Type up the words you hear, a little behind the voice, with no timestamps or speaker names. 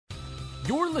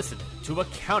You're listening to a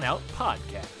Countout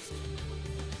Podcast.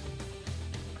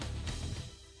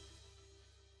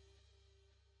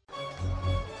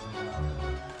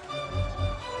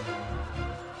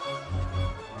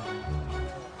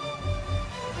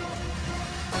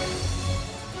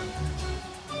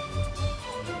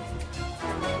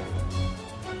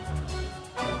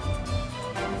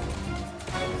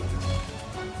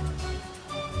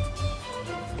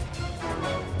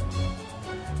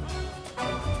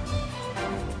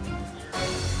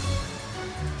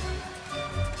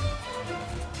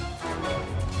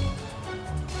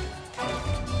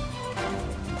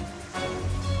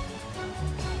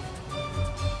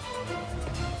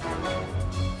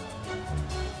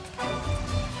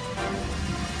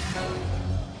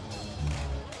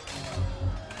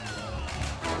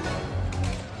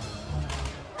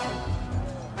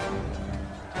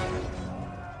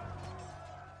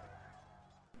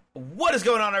 What is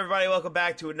going on, everybody? Welcome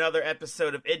back to another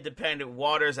episode of Independent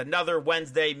Waters. Another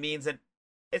Wednesday means that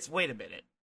wait a minute.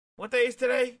 What day is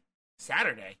today?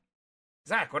 Saturday.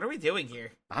 Zach, what are we doing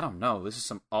here? I don't know. This is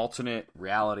some alternate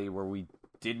reality where we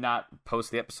did not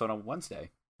post the episode on Wednesday.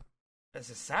 This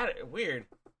is Saturday. Weird.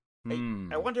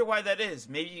 I wonder why that is.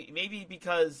 Maybe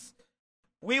because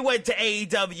we went to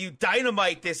AEW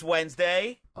Dynamite this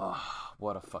Wednesday. Oh,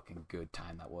 what a fucking good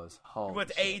time that was. We went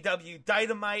to AEW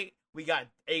Dynamite. We got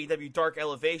AEW Dark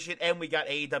Elevation, and we got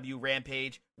AEW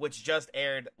Rampage, which just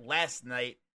aired last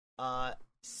night.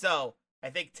 So I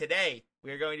think today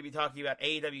we are going to be talking about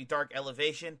AEW Dark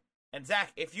Elevation. And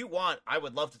Zach, if you want, I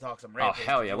would love to talk some Rampage. Oh,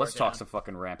 hell yeah. Let's talk some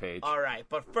fucking Rampage. All right.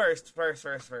 But first.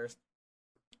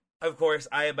 Of course,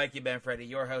 I am Mikey Manfredi,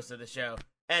 your host of the show.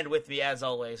 And with me, as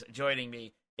always, joining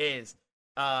me is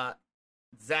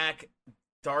Zach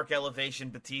Dark Elevation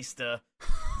Batista.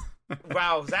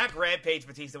 Wow, Zach Rampage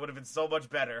Batista would have been so much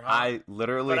better, huh? I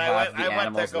literally have the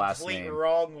animal's last name. I went the complete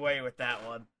wrong way with that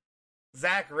one.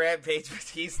 Zach Rampage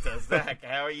Batista. Zach,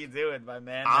 how are you doing, my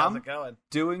man? How's it going?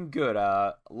 Doing good.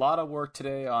 A lot of work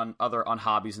today on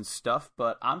hobbies and stuff,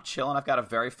 but I'm chilling. I've got a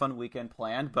very fun weekend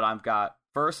planned, but I've got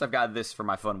this for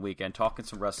my fun weekend, talking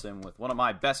some wrestling with one of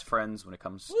my best friends when it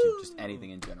comes to just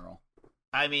anything in general.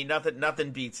 I mean,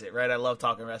 nothing beats it, right? I love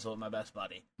talking wrestling with my best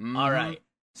buddy. Mm-hmm. All right.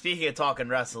 Speaking of talking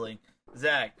wrestling,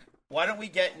 Zach, why don't we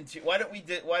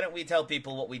tell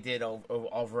people what we did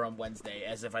over on Wednesday,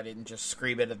 as if I didn't just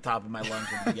scream it at the top of my lungs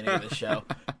at the beginning of the show,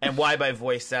 and why my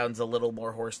voice sounds a little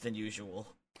more hoarse than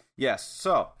usual. Yes,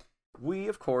 so we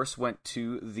of course went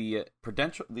to the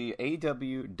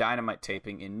AEW Dynamite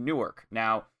taping in Newark.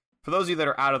 Now, for those of you that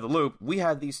are out of the loop, we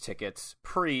had these tickets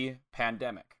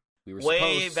pre-pandemic. We were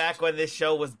way back when this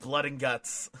show was blood and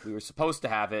guts. We were supposed to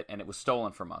have it, and it was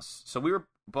stolen from us. So we were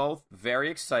both very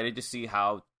excited to see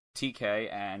how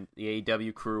TK and the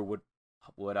AEW crew would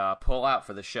pull out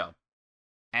for the show.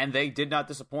 And they did not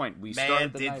disappoint. We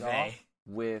started the night off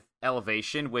with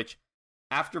Elevation, which,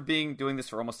 after doing this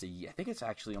for almost a year, I think it's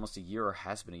actually almost a year, or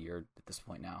has been a year at this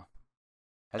point now.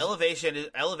 Elevation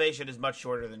is much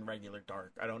shorter than regular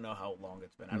Dark. I don't know how long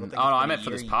it's been. I don't think. I meant for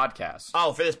this podcast.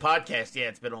 Oh, for this podcast, yeah,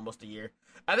 it's been almost a year.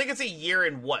 I think it's a year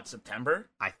in what, September?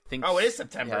 I think. Oh, it is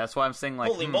September. Yeah, that's why I'm saying like.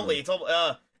 Holy moly!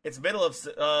 It's middle of.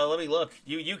 Let me look.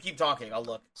 You keep talking. I'll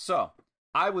look. So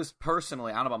I was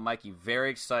personally, I don't know about Mikey, very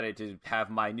excited to have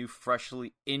my new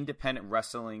freshly independent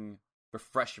wrestling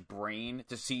refreshed brain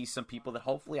to see some people that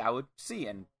hopefully I would see,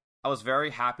 and I was very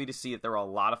happy to see that there were a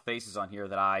lot of faces on here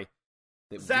that I.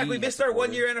 Zach, we missed our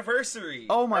 1 year anniversary.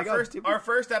 Oh my God. Our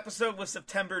first episode was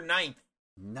September 9th.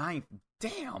 9th?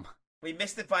 Damn. We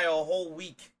missed it by a whole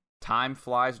week. Time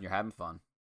flies when you're having fun.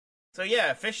 So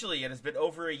yeah, officially it has been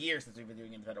over a year since we've been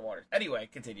doing Independent Waters. Anyway,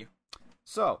 continue.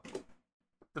 So,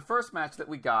 the first match that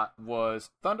we got was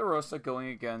Thunder Rosa going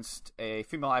against a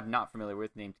female I'm not familiar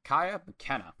with named Kaya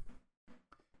McKenna.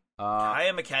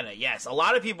 Kaya McKenna, yes. A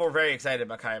lot of people were very excited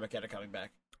about Kaya McKenna coming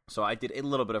back. So I did a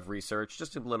little bit of research,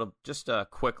 just a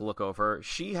quick look over.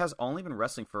 She has only been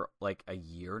wrestling for like a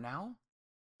year now.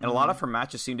 And a lot of her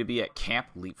matches seem to be at Camp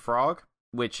Leapfrog,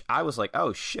 which I was like,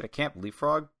 oh shit, a Camp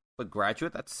Leapfrog? But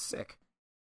graduate? That's sick.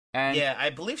 And yeah, I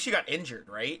believe she got injured,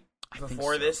 right?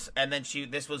 Before this, and then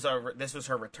this was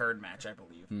her return match, I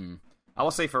believe. I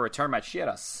will say for a return match, she had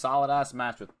a solid ass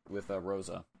match with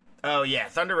Rosa. Oh yeah,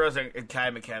 Thunder Rosa and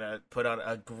Kaya McKenna put on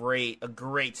a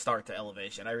great start to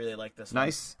Elevation. I really like this.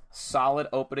 Nice, solid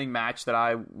opening match that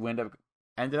I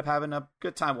ended up having a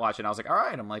good time watching. I was like, all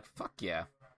right. I'm like, fuck yeah.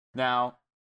 Now,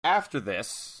 after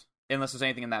this, unless there's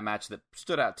anything in that match that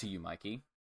stood out to you, Mikey.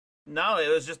 No, it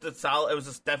was just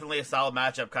definitely a solid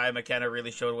matchup. Kaya McKenna really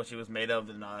showed what she was made of,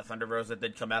 and Thunder Rosa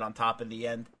did come out on top in the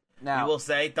end. Now, we will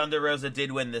say Thunder Rosa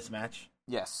did win this match.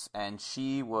 Yes, and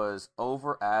she was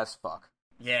over as fuck.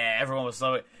 Yeah, everyone was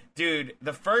so... Dude,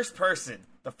 the first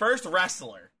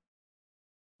wrestler...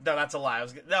 No, that's a lie.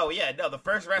 The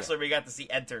first wrestler we got to see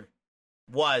enter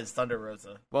was Thunder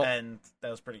Rosa, and that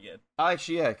was pretty good.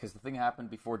 Actually, yeah, because the thing happened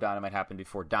before Dynamite,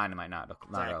 not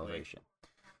Elevation.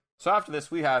 So after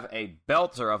this, we have a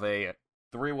belter of a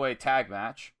 3-way tag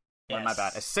match. Yes. My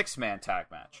bad, a 6-man tag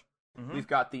match. Mm-hmm. We've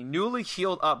got the newly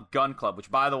healed up Gun Club,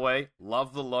 which, by the way,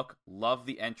 love the look, love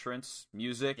the entrance,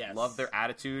 music, love their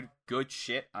attitude, good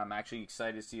shit. I'm actually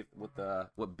excited to see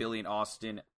what Billy and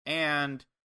Austin and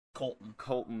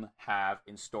Colton have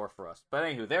in store for us. But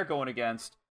anywho, they're going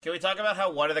against... Can we talk about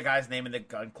how one of the guys' name in the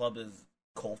Gun Club is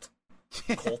Colt?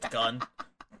 Colt Gun.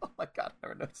 Oh my god, I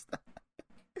never noticed that.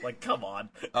 Like, come on.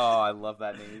 Oh, I love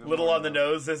that name. Little on the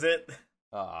nose, is it?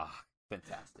 Ah,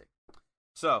 fantastic.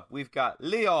 So, we've got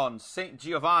Leon St.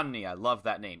 Giovanni. I love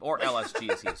that name. Or LSG,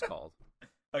 as he is called.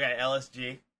 Okay,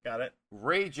 LSG. Got it.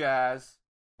 Ray Jazz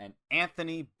and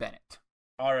Anthony Bennett.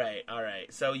 All right.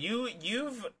 So,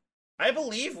 you've... I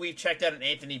believe we've checked out an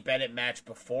Anthony Bennett match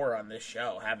before on this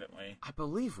show, haven't we? I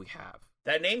believe we have.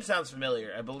 That name sounds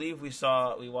familiar. I believe we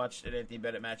watched an Anthony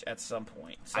Bennett match at some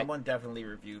point. Someone definitely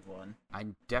reviewed one. I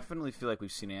definitely feel like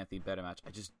we've seen an Anthony Bennett match.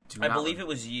 I believe it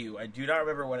was you. I do not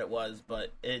remember when it was,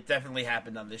 but it definitely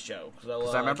happened on this show. So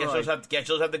I remember, you'll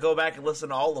have to go back and listen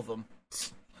to all of them.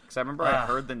 Because I remember I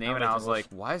heard the name and I was like,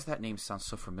 why does that name sound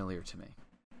so familiar to me?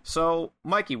 So,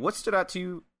 Mikey, what stood out to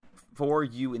you for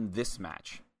you in this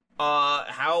match?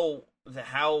 How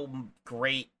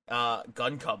great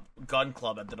Gun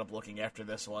Club ended up looking after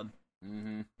this one.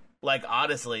 Mm-hmm. Like,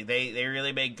 honestly, they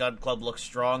really made Gun Club look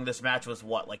strong. This match was,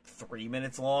 3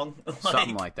 minutes long?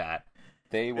 Something like that.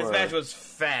 This match was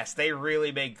fast. They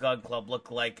really made Gun Club look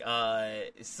like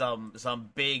some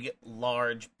big,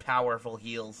 large, powerful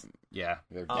heels. Yeah,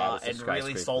 and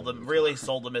really sold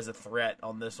them as a threat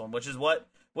on this one,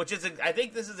 I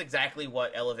think this is exactly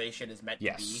what Elevation is meant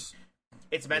to be.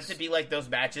 It's meant to be like those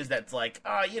matches that's like,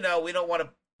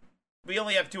 we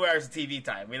only have 2 hours of TV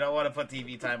time. We don't want to put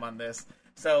TV time on this.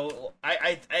 So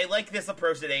I like this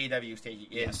approach that AEW is taking.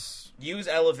 Yes. Use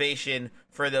Elevation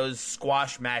for those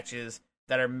squash matches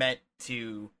that are meant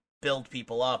to build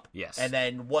people up. Yes. And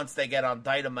then once they get on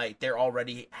Dynamite, they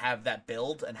already have that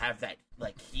build and have that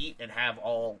heat and have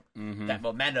all that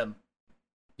momentum.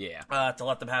 Yeah. To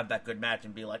let them have that good match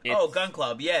and be like, Gun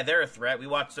Club, yeah, they're a threat. We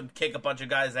watched them kick a bunch of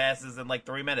guys' asses in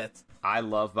 3 minutes. I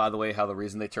love, by the way, how the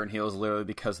reason they turned heel is literally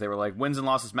because they were like, wins and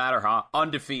losses matter, huh?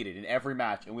 Undefeated in every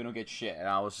match, and we don't get shit. And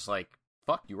I was just like,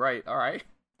 fuck, you right, all right.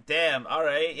 Damn, all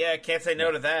right, yeah, can't say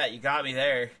no to that. You got me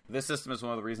there. This system is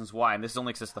one of the reasons why, and this only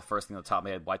exists the first thing on the top of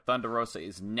my head, why Thunder Rosa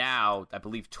is now, I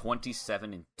believe,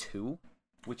 27-2,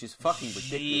 which is fucking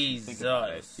ridiculous.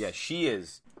 Jesus. Yeah, she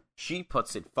is. She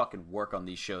puts in fucking work on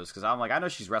these shows, because I'm like, I know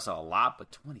she's wrestled a lot,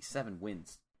 but 27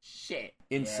 wins. Shit.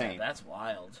 Insane. Yeah, that's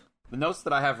wild. The notes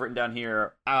that I have written down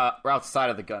here,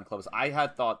 outside of the Gun Club, is I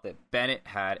had thought that Bennett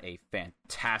had a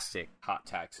fantastic hot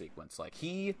tag sequence. Like,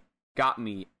 he got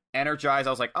me energized.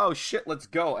 I was like, oh shit, let's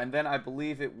go. And then I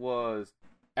believe it was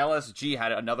LSG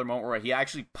had another moment where he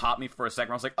actually popped me for a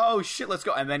second. I was like, oh shit, let's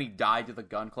go. And then he died to the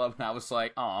Gun Club, and I was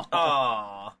like, aw.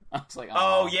 Aww. I was like,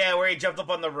 oh yeah, where he jumped up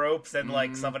on the ropes and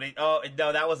somebody. Oh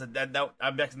no, that was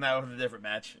I'm mixing that with a different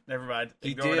match. Never mind.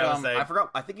 He did. I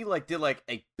forgot. I think he did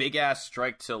a big ass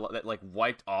strike that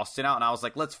wiped Austin out, and I was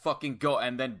like, let's fucking go.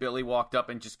 And then Billy walked up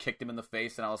and just kicked him in the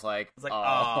face, and I was like,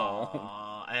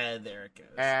 oh. And there it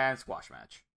goes. And squash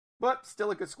match, but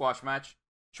still a good squash match.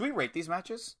 Should we rate these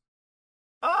matches?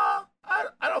 I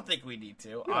don't think we need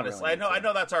to. Honestly, I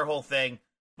know that's our whole thing,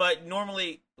 but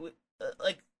normally,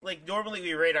 normally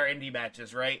we rate our indie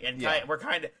matches, right? And we're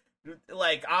kind of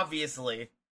obviously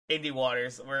indie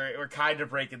waters. We're kind of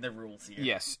breaking the rules here.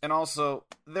 Yes, and also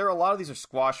a lot of these are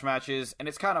squash matches, and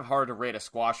it's kind of hard to rate a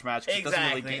squash match.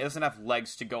 Exactly. It doesn't have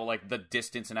legs to go the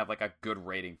distance and have a good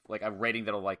rating, a rating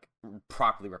that'll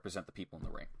properly represent the people in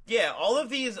the ring. Yeah, all of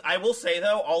these. I will say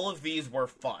though, all of these were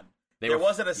fun. There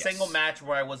wasn't a single match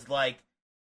where I was like,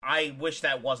 I wish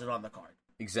that wasn't on the card.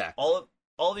 Exactly. All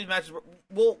of these matches were...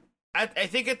 Well, I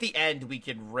think at the end we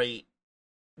can rate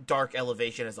Dark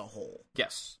Elevation as a whole.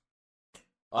 Yes.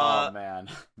 Oh, man.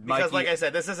 Because, like I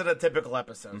said, this isn't a typical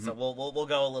episode, so we'll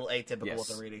go a little atypical with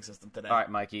the rating system today. All right,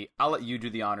 Mikey, I'll let you do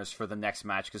the honors for the next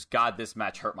match, because, God, this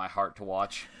match hurt my heart to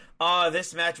watch.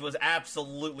 This match was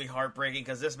absolutely heartbreaking,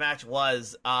 because this match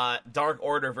was Dark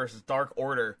Order versus Dark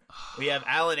Order. We have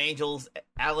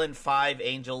Alan 5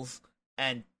 Angels,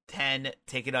 and 10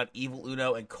 taking on Evil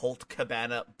Uno and Colt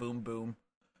Cabana. Boom, boom.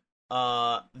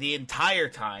 The entire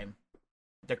time,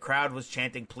 the crowd was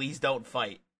chanting, "Please don't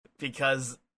fight,"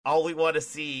 because all we want to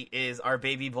see is our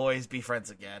baby boys be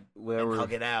friends again and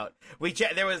hug it out.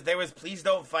 There was please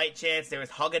don't fight chants. There was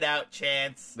hug it out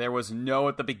chants. There was no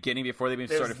at the beginning before they even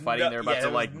started fighting. They're about to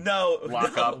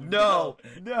lock up. No.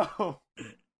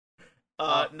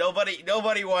 Nobody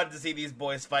Nobody wanted to see these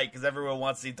boys fight because everyone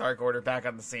wants to see Dark Order back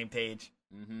on the same page.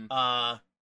 Mm-hmm.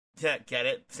 Get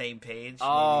it? Same page.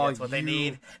 Oh, Maybe that's what they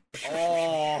need.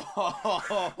 Oh,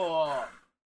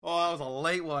 that was a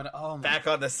late one. Oh, my. Back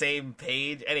on the same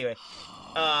page. Anyway,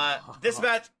 this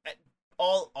match,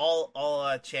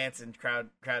 all chants and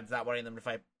crowds not wanting them to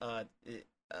fight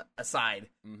aside,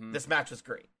 this match was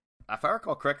great. If I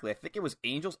recall correctly, I think it was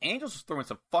Angels. Angels was throwing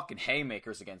some fucking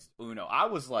haymakers against Uno. I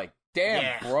was like,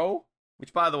 damn, bro.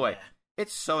 Which, by the way,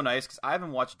 it's so nice because I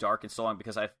haven't watched Dark in so long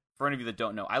because for any of you that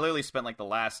don't know, I literally spent like the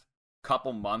last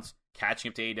couple months catching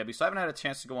up to AEW, so I haven't had a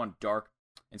chance to go on Dark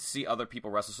and see other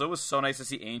people wrestle. So it was so nice to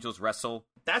see Angels wrestle.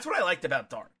 That's what I liked about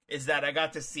Dark, is that I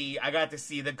got to see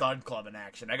the Gun Club in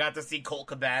action. I got to see Colt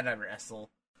Cabana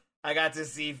wrestle. I got to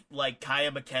see like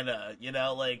Kaya McKenna,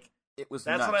 it was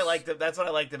that's nuts. what I liked. That's what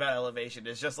I liked about Elevation.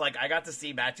 It's just like I got to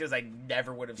see matches I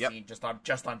never would have seen just on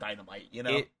Dynamite.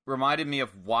 It reminded me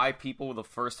of why people the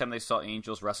first time they saw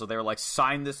Angels wrestle, they were like,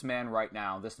 "Sign this man right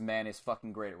now. This man is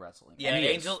fucking great at wrestling." Yeah,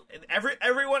 Angel.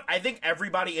 Everyone. I think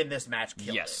everybody in this match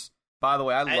killed it. By the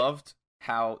way, I loved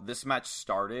how this match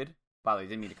started. By the way, I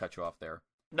didn't mean to cut you off there.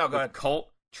 No, go ahead.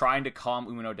 Colt trying to calm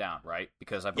Uno down, right?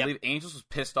 Because I believe Angels was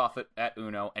pissed off at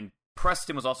Uno, and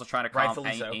Preston was also trying to calm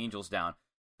Angels down.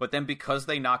 But then because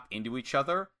they knocked into each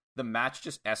other, the match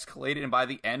just escalated, and by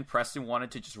the end, Preston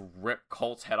wanted to just rip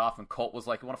Colt's head off, and Colt was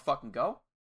like, "You want to fucking go?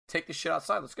 Take this shit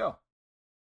outside. Let's go."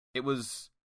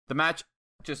 The match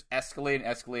just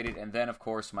escalated, and then, of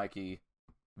course, Mikey,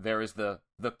 there is the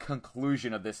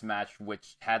conclusion of this match,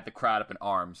 which had the crowd up in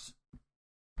arms.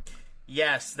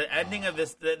 Yes, the ending of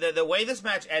this, the way this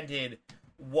match ended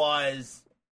was,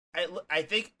 I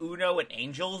think Uno and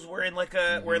Angels were in like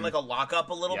a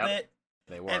lockup a little bit.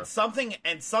 They were. And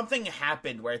something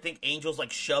happened where I think Angels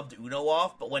like shoved Uno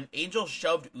off, but when Angels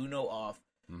shoved Uno off,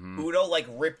 Uno like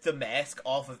ripped the mask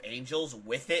off of Angels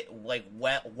with it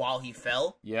while he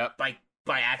fell. Yep. By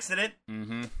accident.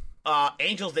 Mm-hmm.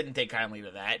 Angels didn't take kindly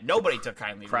to that. Nobody took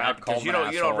kindly to that because you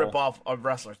don't rip off a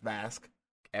wrestler's mask.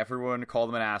 Everyone called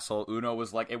him an asshole. Uno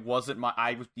was like, it wasn't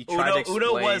my. He tried to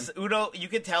explain. Uno. You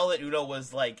could tell that Uno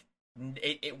was like,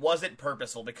 it wasn't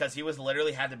purposeful because he was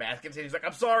literally had the mask and he was like,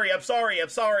 I'm sorry.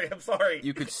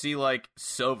 You could see like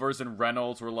Silvers and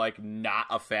Reynolds were like not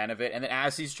a fan of it, and then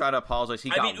as he's trying to apologize,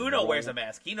 Uno wears a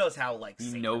mask. He knows how like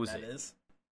he knows that is.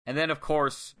 And then of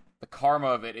course the karma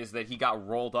of it is that he got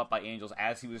rolled up by Angels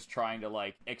as he was trying to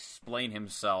like explain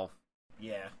himself.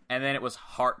 Yeah. And then it was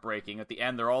heartbreaking. At the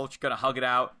end, they're all gonna hug it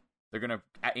out. They're gonna.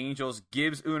 Angels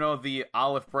gives Uno the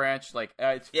olive branch. Like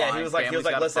it's fine. Yeah, he was like,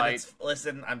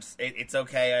 listen, it's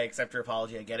okay. I accept your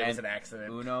apology. I get it. It was an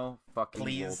accident. Uno fucking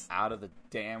rolled out of the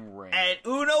damn ring. And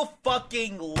Uno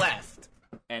fucking left.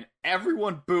 And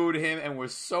everyone booed him and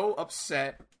was so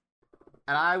upset.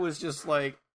 And I was just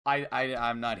like,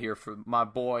 I'm not here for my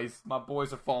boys. My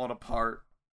boys are falling apart.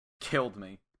 Killed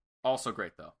me. Also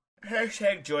great though.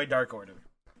 # join Dark Order.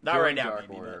 Not join right now, Dark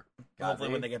maybe. Order. Hopefully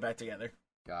when they get back together.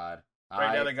 God.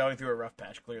 Right now they're going through a rough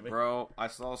patch, clearly. Bro, I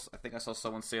think I saw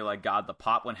someone say, like, God, the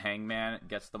pop when Hangman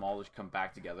gets them all to come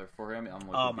back together for him. I'm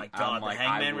like, oh my God, the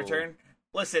Hangman return?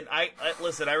 Listen, I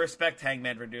respect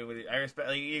Hangman for doing it. I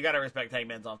respect. You gotta respect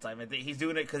Hangman's off time. He's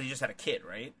doing it because he just had a kid,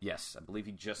 right? Yes, I believe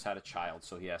he just had a child,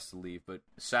 so he has to leave. But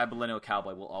Sad Millennial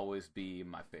Cowboy will always be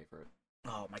my favorite.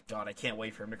 Oh my God, I can't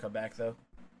wait for him to come back, though.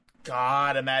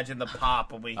 God, imagine the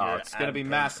pop when we hear it's gonna be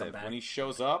massive when he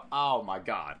shows up. Oh my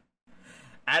God.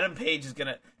 Adam Page is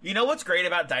gonna. You know what's great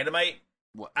about Dynamite?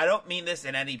 What? I don't mean this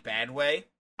in any bad way.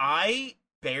 I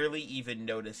barely even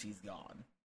notice he's gone,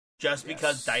 just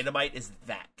because Dynamite is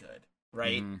that good,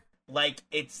 right? Mm-hmm. Like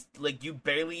it's like you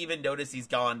barely even notice he's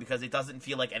gone because it doesn't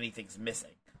feel like anything's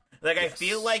missing. Like I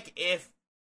feel like if,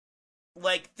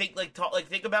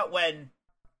 think about when,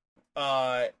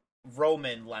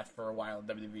 Roman left for a while in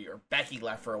WWE, or Becky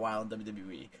left for a while in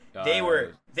WWE.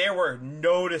 There were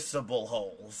noticeable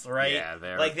holes, right? Yeah,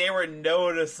 they were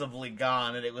noticeably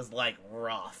gone, and it was like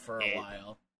rough for a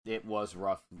while. It was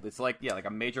rough. It's like like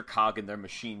a major cog in their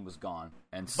machine was gone.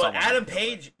 But Adam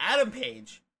Page,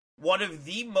 one of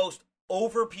the most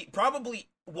over, probably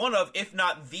one of, if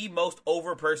not the most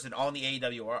over person on the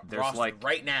AEW roster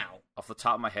right now. Off the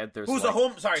top of my head, there's who's a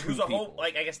home,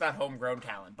 like I guess not homegrown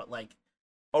talent, but like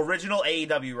original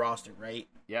AEW roster, right?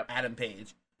 Yep. Adam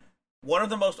Page. One of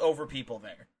the most over people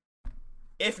there.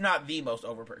 If not the most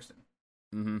over person.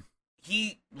 Mm-hmm.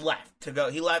 He left to go.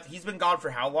 He's been gone for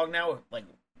how long now? Like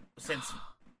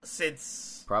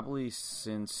since Probably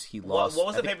since he what lost.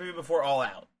 was the pay-per-view before All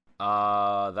Out?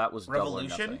 That was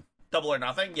Revolution? Double or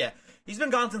Nothing? Yeah. He's been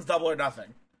gone since Double or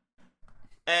Nothing.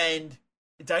 And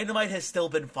Dynamite has still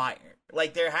been fire.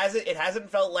 Like, it hasn't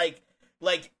felt like,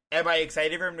 am I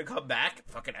excited for him to come back?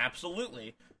 Fucking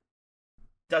absolutely.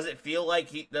 Does it feel like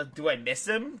do I miss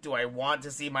him? Do I want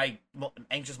to see my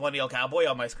anxious millennial cowboy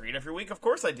on my screen every week? Of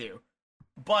course I do.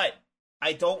 But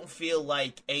I don't feel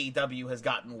like AEW has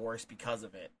gotten worse because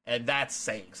of it. And that's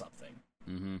saying something.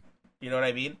 Mm-hmm. You know what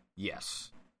I mean?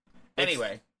 Yes.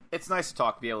 Anyway. It's nice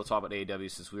to be able to talk about AEW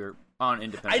since we're on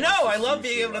independent. I know, I love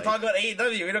being usually, able to talk about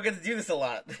AEW. We don't get to do this a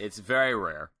lot. It's very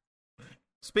rare.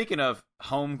 Speaking of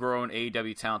homegrown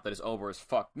AEW talent that is over as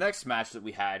fuck, next match that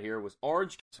we had here was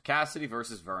Orange Cassidy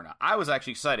versus Verna. I was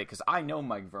actually excited because I know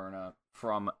Mike Verna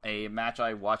from a match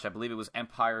I watched. I believe it was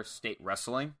Empire State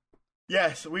Wrestling.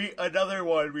 Yes, another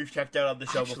one we've checked out on the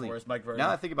show before is Mike Verna. Now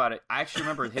that I think about it, I actually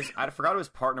remember I forgot who his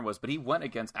partner was, but he went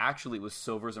against, actually, it was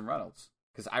Silvers and Reynolds.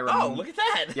 Because I remember, oh, look at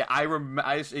that! Yeah,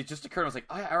 it just occurred. I was like,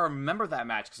 I remember that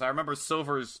match because I remember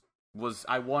Silvers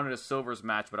I wanted a Silvers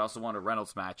match, but I also wanted a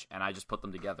Reynolds match, and I just put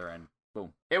them together, and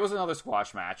boom, it was another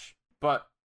squash match. But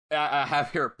I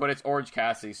have here, but it's Orange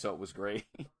Cassidy, so it was great.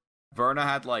 Verna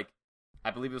had I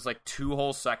believe it was 2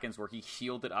 whole seconds where he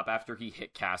healed it up after he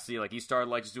hit Cassidy. He started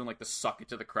just doing the suck it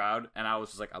to the crowd, and I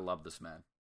was just I love this man.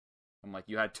 I'm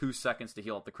you had 2 seconds to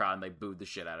heal up the crowd, and they booed the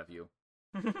shit out of you.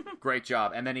 Great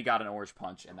job. And then he got an orange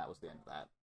punch, and that was the end of that.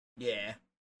 Yeah.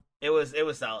 It was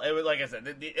solid. It was, like I said,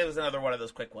 it was another one of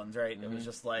those quick ones, right? Mm-hmm. It was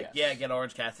just yes. Get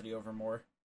Orange Cassidy over more.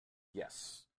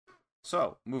 Yes.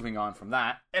 So, moving on from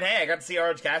that. And hey, I got to see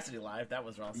Orange Cassidy live. That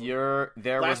was awesome.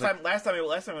 Last time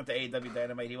I went to AEW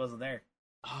Dynamite, he wasn't there.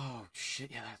 Oh,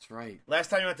 shit, yeah, that's right. Last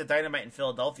time we went to Dynamite in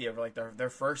Philadelphia for their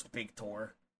first big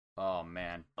tour. Oh,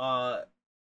 man.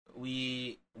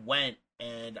 We went,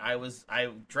 and I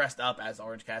dressed up as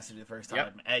Orange Cassidy the first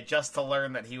time, just to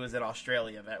learn that he was in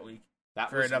Australia that week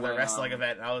for another wrestling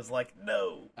event. And I was like,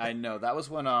 no. I know that was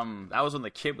when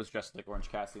the kid was dressed like Orange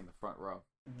Cassidy in the front row.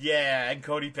 Yeah, and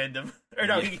Cody pinned him. Or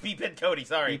no, he pinned Cody.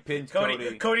 Sorry, he pinned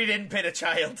Cody. Cody didn't pin a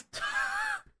child.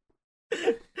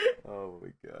 Oh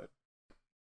my god.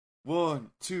 1,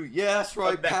 2, yeah, that's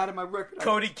right. Patting my record.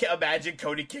 Imagine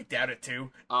Cody kicked out at 2.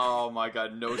 Oh my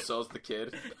god, no sells the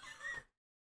kid.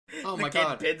 Oh my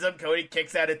god. The kid pins him, Cody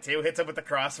kicks out at 2, hits him with the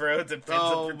crossroads, and pins him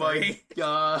for 3. Oh my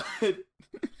god.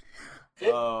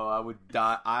 Oh,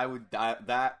 I would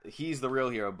die. He's the real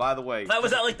hero. By the way, that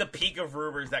was at the peak of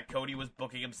rumors that Cody was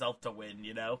booking himself to win,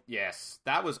 you know? Yes.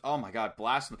 That was, oh my god,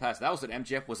 blast in the past. That was when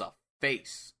MJF was a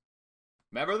face.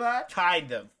 Remember that?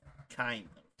 Kind of.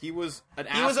 He was an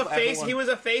asshole. He was a face. Everyone... He was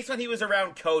a face when he was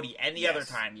around Cody. Any other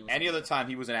time,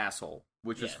 he was an asshole,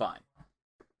 which was fine.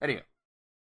 Anyway,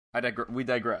 we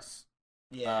digress.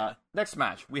 Yeah. Next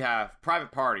match, we have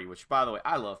Private Party, which, by the way,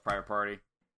 I love Private Party.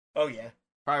 Oh yeah.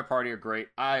 Private Party are great.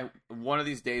 One of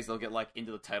these days they'll get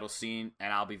into the title scene,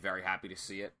 and I'll be very happy to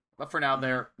see it. But for now,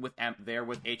 they're with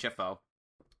HFO.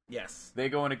 Yes. They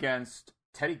going against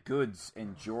Teddy Goods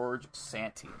and George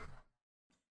Santi.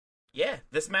 Yeah,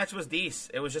 this match was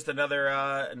decent. It was just another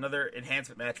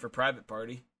enhancement match for Private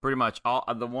Party. Pretty much.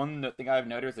 The one thing I've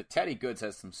noticed is that Teddy Goods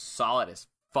has some solid as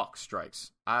fuck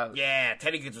strikes. Yeah,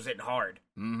 Teddy Goods was hitting hard.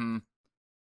 Mm-hmm.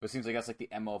 But it seems like that's the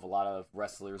MO of a lot of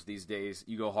wrestlers these days.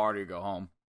 You go hard or you go home.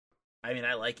 I mean,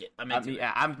 I like it. I'm into it.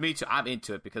 Yeah, me too. I'm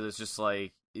into it because it's just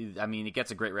it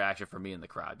gets a great reaction from me in the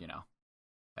crowd, you know.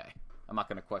 Hey, I'm not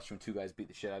going to question when 2 guys beat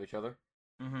the shit out of each other.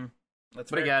 Mm-hmm.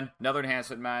 But again, another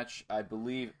enhancement match. I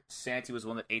believe Santi was the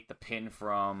one that ate the pin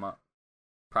from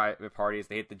Private Parties.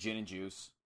 They ate the gin and juice.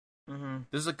 Mm-hmm.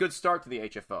 This is a good start to the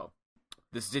HFO.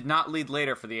 This did not lead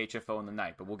later for the HFO in the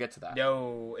night, but we'll get to that.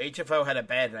 No, HFO had a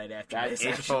bad night after this.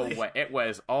 HFO it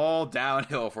was all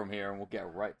downhill from here, and we'll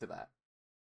get right to that.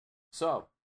 So,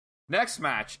 next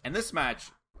match, and this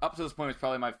match, up to this point, is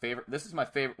probably my favorite. This is my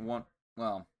favorite one.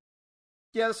 Well,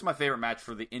 yeah, this is my favorite match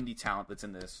for the indie talent that's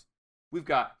in this. We've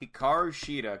got Hikaru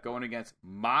Shida going against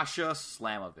Masha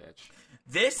Slamovich.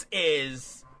 This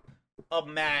is a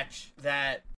match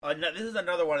that... this is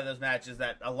another one of those matches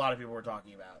that a lot of people were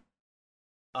talking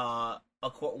about.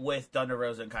 With Thunder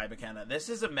Rosa and Kai McKenna. This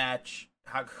is a match...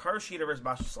 Hikaru Shida versus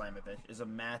Masha Slamovich is a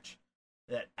match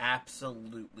that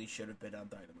absolutely should have been on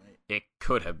Dynamite. It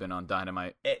could have been on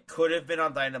Dynamite. It could have been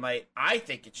on Dynamite. I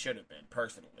think it should have been,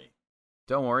 personally.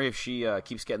 Don't worry if she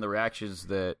keeps getting the reactions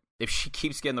that... If she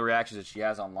keeps getting the reactions that she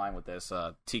has online with this,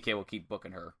 TK will keep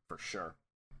booking her for sure.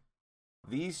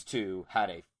 These two had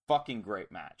a fucking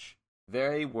great match.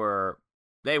 They were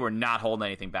They were not holding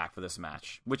anything back for this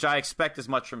match, which I expect as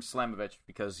much from Slamovich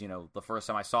because, the first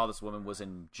time I saw this woman was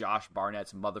in Josh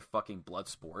Barnett's motherfucking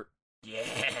Bloodsport. Yeah.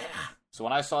 So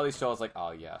when I saw these two, I was like,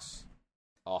 oh, yes.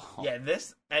 Oh. Yeah,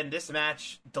 this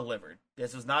match delivered.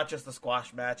 This was not just a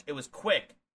squash match. It was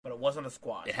quick, but it wasn't a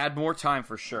squash. It had more time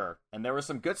for sure. And there were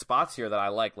some good spots here that I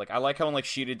like. Like, I like how when,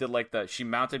 Shida did, she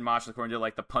mounted Masha in the corner and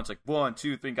did, the punch, 1,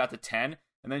 2, 3, and got to 10.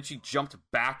 And then she jumped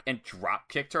back and drop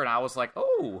kicked her, and I was like,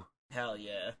 oh. Hell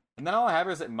yeah. And then all I have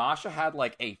is that Masha had,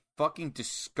 a fucking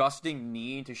disgusting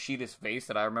knee into Shida's face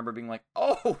that I remember being like,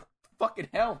 oh, fucking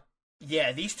hell.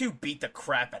 Yeah, these two beat the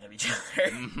crap out of each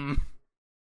other. Mm-hmm.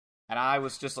 And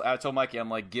I told Mikey, I'm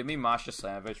like, give me Masha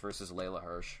Slamovich versus Layla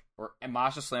Hirsch. Or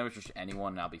Masha Slamovich versus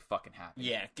anyone, and I'll be fucking happy.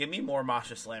 Yeah, give me more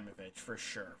Masha Slamovich, for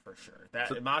sure.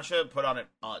 Masha put on an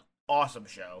awesome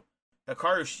show.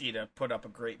 Hikaru Shida put up a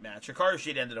great match. Hikaru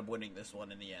Shida ended up winning this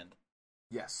one in the end.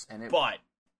 Yes, and it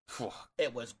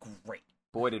was great.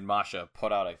 Boy, did Masha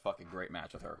put out a fucking great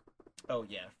match with her. Oh,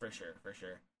 yeah, for sure.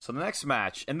 So the next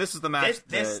match, and this is the match...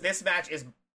 This match is,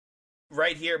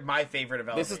 right here, my favorite of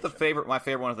Elevation. This is my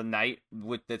favorite one of the night,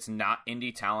 that's not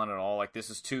indie talent at all.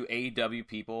 This is two AEW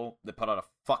people that put out a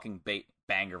fucking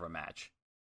banger of a match.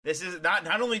 This is not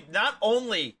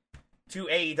only two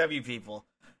AEW people.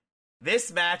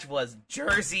 This match was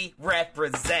Jersey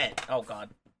represent. Oh, God.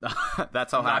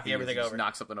 That's how happy everything over.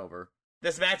 Knock something over.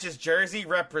 This match is Jersey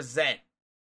represent.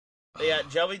 They got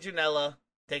Joey Janela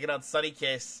taking on Sonny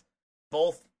Kiss,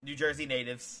 both New Jersey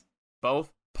natives.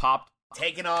 Both popped.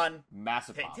 Taking on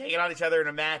massive pops. Taking on each other in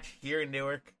a match here in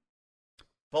Newark.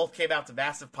 Both came out to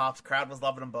massive pops. Crowd was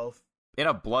loving them both. In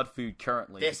a blood feud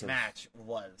currently. This match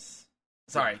was...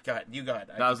 Sorry, go ahead. You go ahead.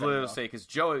 I was literally going to say, because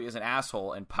Joey is an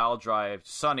asshole and pile drived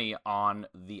Sonny on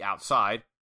the outside.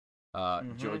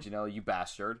 Joey Janela, you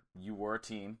bastard. You were a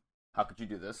team. How could you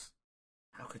do this?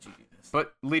 How could you do this?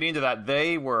 But leading into that,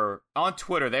 they were, on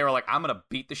Twitter, they were like, I'm going to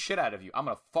beat the shit out of you. I'm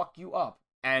going to fuck you up.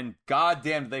 And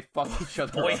goddamn, did they fuck each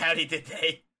other Boy, up. howdy did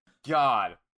they.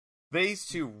 God. These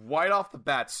two, right off the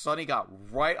bat, Sonny got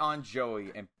right on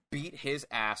Joey and beat his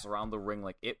ass around the ring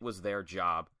like it was their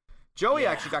job. Joey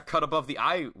actually got cut above the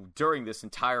eye during this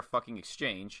entire fucking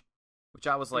exchange, which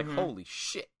I was like, holy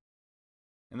shit.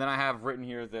 And then I have written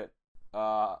here that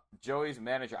Joey's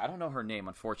manager, I don't know her name,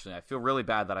 unfortunately. I feel really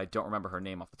bad that I don't remember her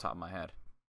name off the top of my head.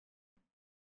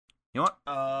 You know what?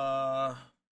 I'm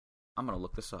going to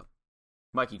look this up.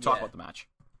 Mikey, talk about the match.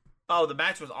 Oh, the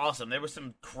match was awesome. There were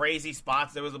some crazy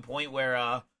spots. There was a point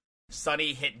where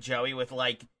Sonny hit Joey with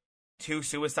 2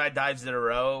 suicide dives in a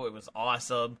row. It was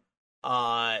awesome.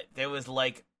 There was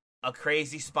a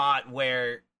crazy spot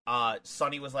where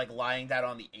Sonny was lying down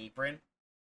on the apron.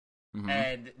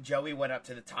 And Joey went up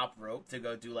to the top rope to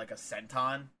go do a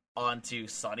senton onto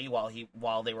Sonny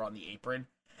while they were on the apron.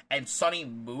 And Sonny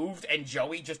moved, and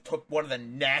Joey just took one of the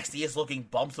nastiest looking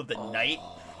bumps of the night,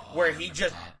 where he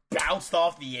just bounced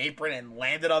off the apron and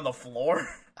landed on the floor.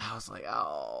 I was like,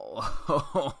 oh.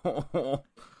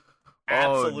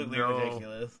 Absolutely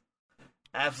ridiculous.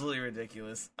 Absolutely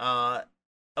ridiculous.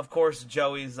 Of course,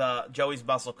 Joey's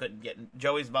muscle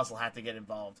had to get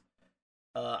involved.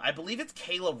 I believe it's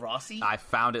Kayla Rossi. I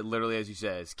found it literally as you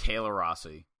said. It's Kayla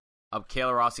Rossi.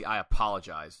 Kayla Rossi, I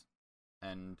apologize.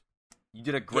 And you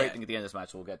did a great thing at the end of this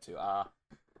match we'll get to.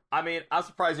 I'm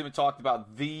surprised you even talked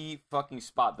about the fucking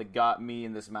spot that got me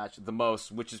in this match the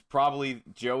most, which is probably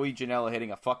Joey Janela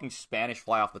hitting a fucking Spanish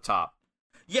fly off the top.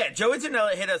 Yeah, Joey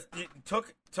Janela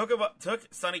took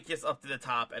Sonny Kiss up to the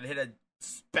top and hit a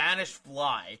Spanish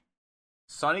fly.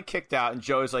 Sonny kicked out, and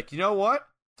Joey's like, you know what?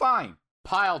 Fine.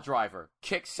 Pile driver.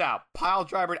 Kicks out. Pile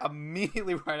driver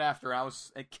immediately right after.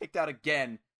 And kicked out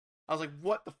again. I was like,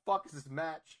 what the fuck is this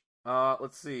match?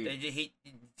 Let's see.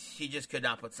 He just could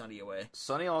not put Sonny away.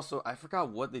 Sonny also, I forgot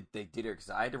what they did here, because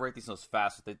I had to write these notes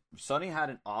fast. Sonny had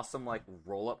an awesome,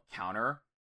 roll-up counter,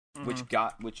 which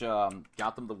got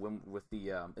them the win with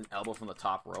an elbow from the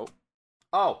top rope.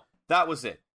 Oh, that was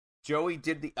it. Joey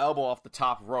did the elbow off the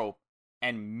top rope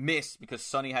and missed because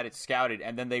Sonny had it scouted,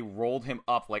 and then they rolled him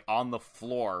up on the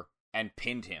floor and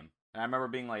pinned him. And I remember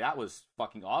being like, that was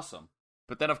fucking awesome.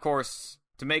 But then, of course,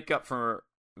 to make up for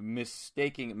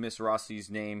mistaking Miss Rossi's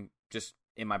name just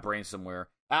in my brain somewhere,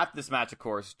 after this match, of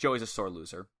course, Joey's a sore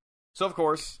loser. So, of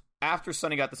course, after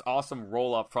Sonny got this awesome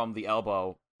roll-up from the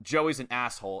elbow, Joey's an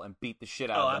asshole and beat the shit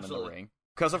out of him in the ring.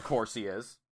 Because, of course, he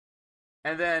is.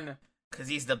 And then... Because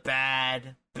he's the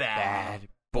bad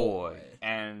boy.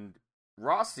 And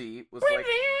Rossi was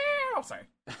Oh, sorry.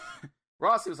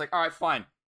 Rossi was like, all right, fine.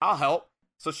 I'll help.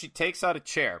 So she takes out a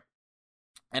chair.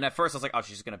 And at first I was like, oh,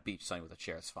 she's going to beat Sonny with a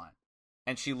chair. It's fine.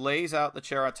 And she lays out the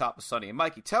chair on top of Sonny. And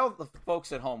Mikey, tell the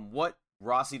folks at home what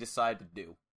Rossi decide to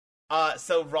do?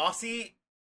 So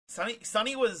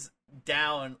Sonny was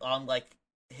down on like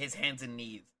his hands and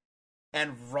knees,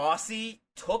 and Rossi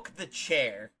took the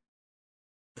chair,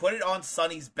 put it on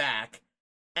Sonny's back,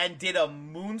 and did a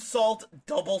moonsault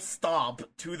double stomp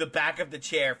to the back of the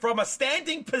chair from a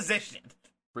standing position.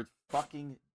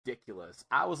 Fucking ridiculous.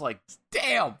 I was like,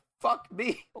 damn, fuck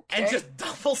me. Okay. And just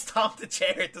double stomped the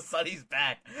chair into Sonny's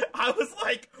back. I was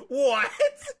like, what?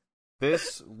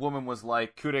 This woman was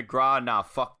like, coup de grace, nah,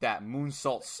 fuck that.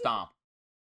 Moonsault stomp.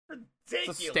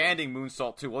 Ridiculous. It's a standing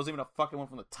moonsault, too. It wasn't even a fucking one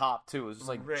from the top, too. It was just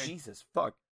like, Jesus,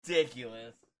 fuck.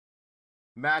 Ridiculous.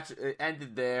 Match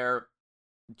ended there.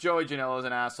 Joey Janela's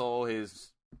an asshole.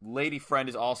 His lady friend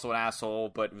is also an asshole,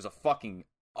 but it was a fucking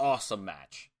awesome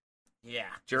match. Yeah.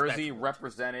 Jersey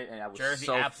represented, and I was Jersey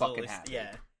so absolutely, fucking happy.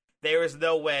 Yeah. There was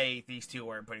no way these two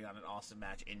weren't putting on an awesome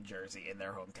match in Jersey, in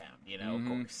their hometown. You know,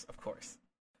 of course.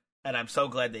 And I'm so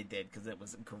glad they did, because it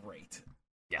was great.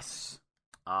 Yes.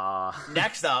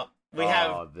 Next up, we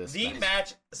have the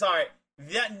match. Sorry,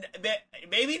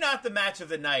 maybe not the match of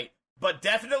the night, but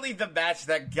definitely the match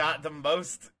that got the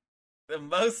most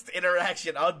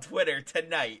interaction on Twitter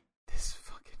tonight. This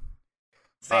fucking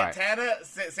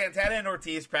Santana and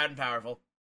Ortiz, Proud and Powerful,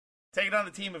 taking on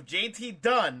the team of JT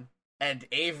Dunn and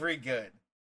Avery Good.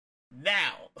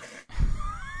 Now,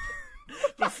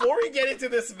 before we get into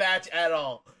this match at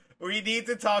all, we need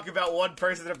to talk about one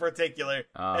person in particular,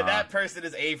 and that person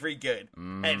is Avery Good.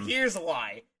 And here's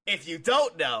why. If you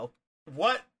don't know,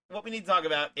 what we need to talk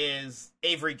about is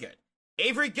Avery Good.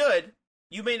 Avery Good,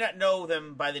 you may not know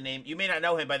him by the name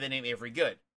Avery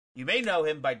Good. You may know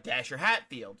him by Dasher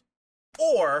Hatfield,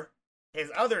 or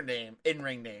his other name,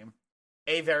 in-ring name,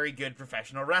 A Very Good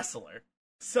Professional Wrestler.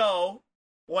 So,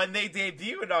 when they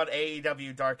debuted on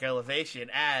AEW Dark Elevation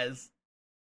as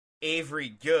Avery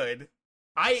Good,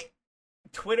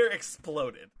 Twitter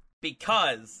exploded,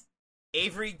 because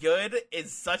Avery Good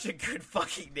is such a good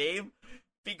fucking name,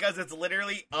 because it's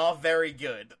literally a very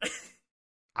good.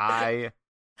 I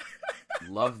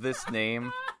love this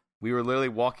name. We were literally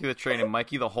walking the train, and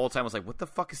Mikey the whole time was like, what the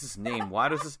fuck is this name? Why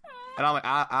does this... And I'm like,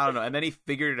 I don't know. And then he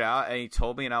figured it out, and he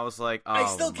told me, and I was like, oh, I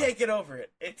still can't get over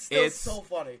it. It's still so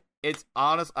funny. It's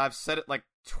honest. I've said it like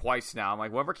twice now. I'm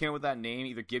like, whoever came up with that name,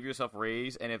 either give yourself a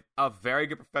raise, and if a very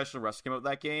good professional wrestler came up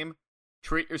with that game,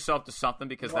 treat yourself to something,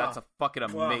 because that's a fucking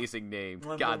amazing name.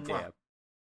 Goddamn.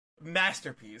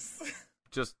 Masterpiece.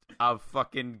 Just a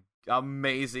fucking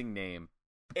amazing name.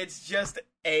 It's just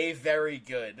A Very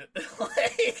Good.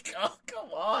 Like, oh,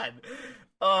 come on.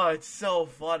 Oh, it's so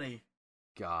funny.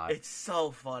 God. It's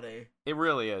so funny. It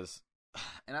really is.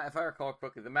 And if I recall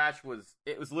quickly, the match was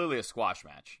literally a squash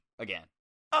match. Again.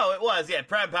 Oh, it was, yeah.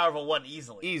 Proud and Powerful won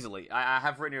easily. Easily. I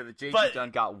have written here that JT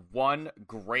Dunn got one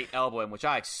great elbow in, which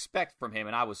I expect from him,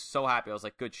 and I was so happy. I was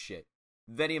like, good shit.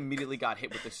 Then he immediately got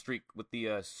hit with the street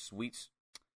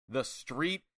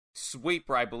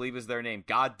sweeper, I believe is their name.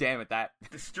 God damn it, that.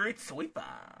 The street sweeper.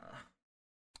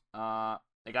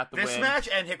 They got the this win. match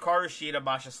and Hikaru Shida,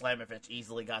 Masha Slamovich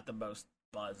easily got the most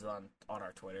buzz on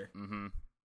our Twitter. Mm-hmm.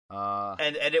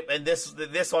 And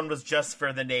this one was just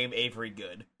for the name Avery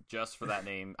Good. Just for that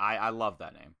name. I love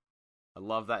that name. I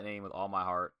love that name with all my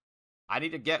heart.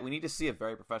 We need to see a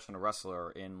very professional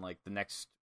wrestler in like the next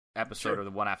episode or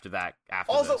the one after that.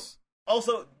 This.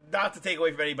 Also, not to take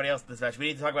away from anybody else in this match, we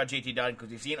need to talk about JT Dunn,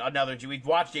 because we've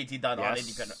watched JT Dunn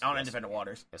on Independent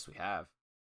Waters. Yes, we have.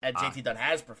 And JT Dunn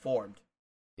has performed.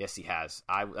 Yes, he has.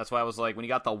 That's why I was like, when he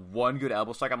got the one good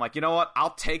elbow strike, I'm like, you know what?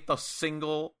 I'll take the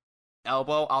single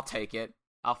elbow. I'll take it.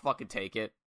 I'll fucking take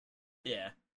it. Yeah.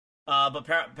 But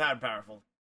Proud and Powerful,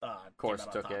 of course,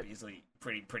 took it easily,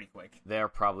 pretty quick. They're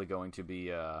probably going to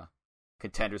be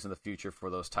contenders in the future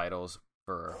for those titles.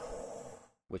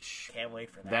 Can't wait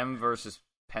for that. Them versus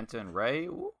Penta and Ray.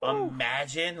 Ooh.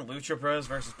 Imagine Lucha Bros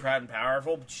versus Proud and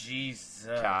Powerful.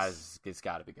 Jesus, it's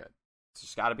got to be good. It's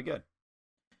just got to be good.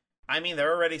 I mean,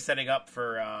 they're already setting up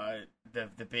for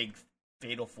the big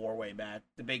Fatal 4-Way match,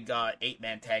 the big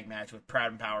 8-man tag match with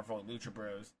Proud and Powerful and Lucha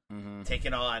Bros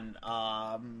taking on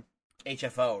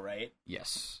HFO, right?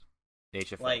 Yes,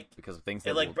 HFO, because of things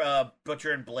that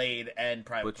Butcher and Blade and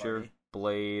Private Party.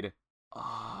 Blade.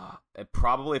 And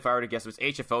probably, if I were to guess, if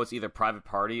it's HFO, it's either Private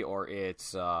Party or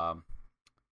it's Hybrid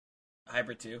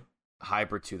 2.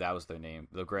 Hybrid 2, that was their name.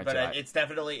 But it's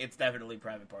definitely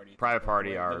Private Party. Private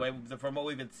Party are... From what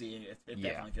we've been seeing, it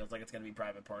definitely feels like it's going to be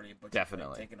Private Party. But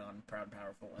definitely. Taking on Proud and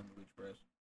Powerful and the Lucha Bros.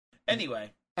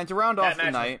 Anyway. And to round off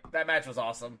the night... That match was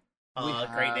awesome.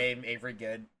 Great name, Avery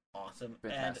Good. Awesome.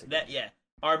 Fantastic. And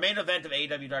our main event of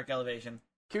AEW Dark Elevation.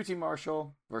 QT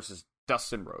Marshall versus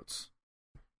Dustin Rhodes.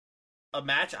 a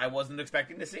match I wasn't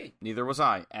expecting to see. Neither was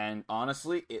I. And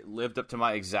honestly, it lived up to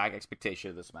my exact expectation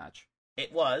of this match.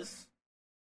 It was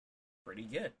pretty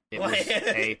good.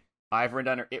 I've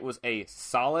written down, it was a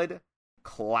solid,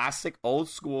 classic, old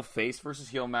school face versus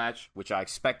heel match, which I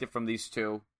expected from these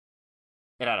two.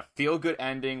 It had a feel-good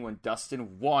ending when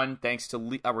Dustin won, thanks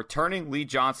to a returning Lee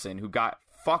Johnson, who got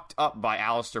fucked up by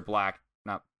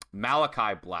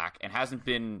Malachi Black, and hasn't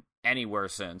been anywhere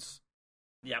since.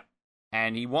 Yep.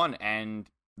 And he won, and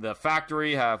the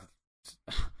Factory have...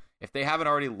 If they haven't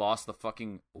already lost the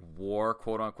fucking war,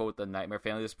 quote-unquote, with the Nightmare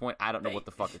Family at this point, I don't know what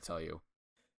the fuck to tell you.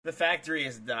 The Factory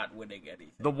is not winning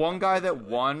anything. The one guy that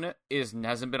won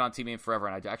hasn't been on TV in forever,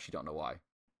 and I actually don't know why.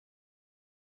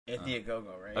 Anthony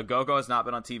Ogogo, right? Ogogo has not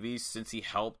been on TV since he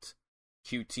helped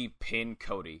QT pin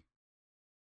Cody.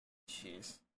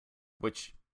 Jeez.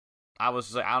 Which, I was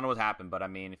just like, I don't know what happened, but I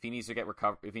mean, if he needs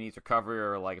recovery,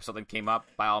 or like if something came up,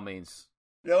 by all means.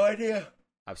 No idea.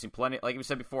 I've seen plenty, like we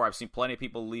said before, I've seen plenty of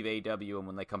people leave AEW, and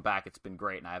when they come back, it's been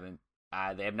great, and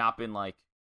they have not been like,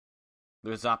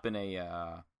 there's not been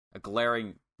a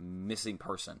glaring missing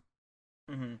person.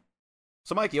 Mm-hmm.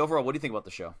 So, Mikey, overall, what do you think about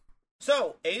the show?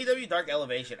 So, AEW Dark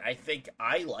Elevation, I think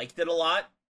I liked it a lot.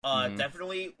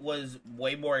 Definitely was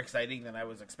way more exciting than I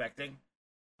was expecting.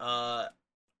 But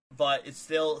it's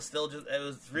still just, it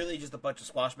was really just a bunch of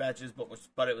squash matches,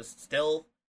 but it was still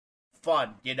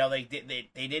fun. You know, they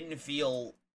didn't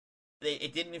feel,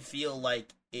 it didn't feel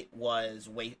like it was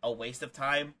a waste of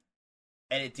time,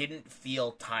 and it didn't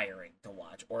feel tiring to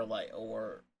watch or like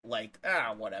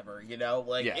whatever, you know,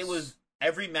 like It was.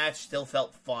 Every match still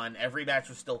felt fun. Every match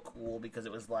was still cool because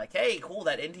it was like, hey, cool,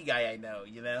 that indie guy I know,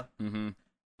 you know? Mm-hmm.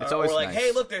 It's always like, nice.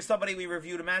 hey, look, there's somebody we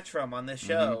reviewed a match from on this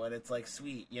show, and it's like,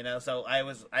 sweet, you know? So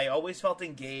I always felt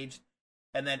engaged,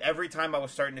 and then every time I was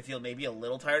starting to feel maybe a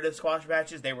little tired of squash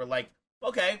matches, they were like,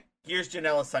 okay, here's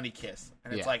Janela Sunny Kiss.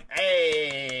 And it's like,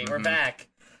 hey, we're back,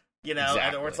 you know?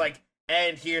 Exactly. And it's like,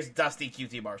 and here's Dusty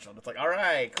QT Marshall. And it's like, all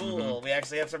right, cool, we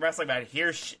actually have some wrestling match.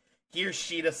 Here's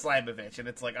Sheeta Slamovich, and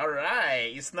it's like, all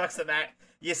right, you snuck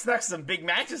some big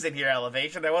matches in here,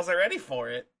 Elevation. I wasn't ready for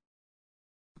it.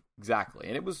 Exactly,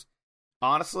 and it was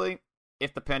honestly,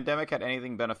 if the pandemic had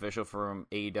anything beneficial from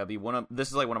AEW, this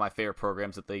is like one of my favorite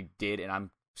programs that they did, and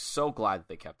I'm so glad that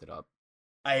they kept it up.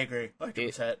 I agree,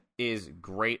 100%. It is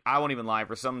great. I won't even lie.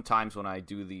 For some times when I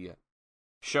do the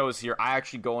shows here, I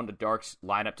actually go into Dark's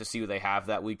lineup to see who they have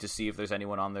that week, to see if there's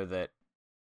anyone on there that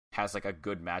has like a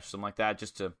good match, something like that,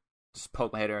 just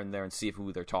poke my head in there and see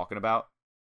who they're talking about,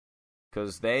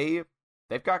 because they've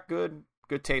got good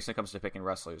taste when it comes to picking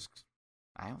wrestlers.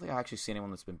 I don't think I've actually seen anyone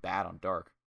that's been bad on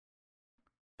Dark.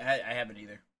 I haven't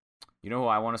either. You know who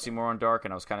I want to see more on Dark,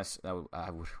 and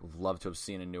I would love to have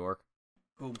seen in Newark?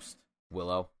 Whomst?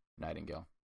 Willow Nightingale.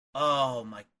 Oh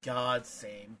my God,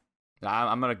 same.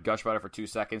 I'm gonna gush about it for 2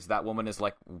 seconds. That woman is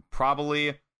like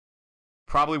probably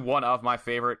one of my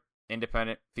favorite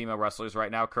independent female wrestlers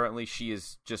right now. Currently, she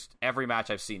is just, every match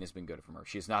I've seen has been good from her.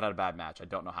 She has not had a bad match. I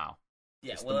don't know how.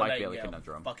 Yeah, it's the Mike Bailey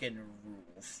conundrum. Fucking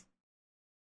rules.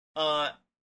 All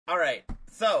right.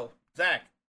 So, Zach,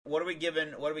 what are we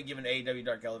giving AEW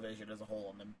Dark Elevation as a whole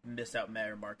on the miss out meh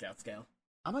or mark out scale?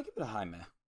 I'm gonna give it a high meh.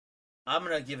 I'm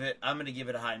gonna give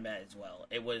it a high meh as well.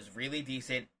 It was really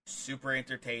decent, super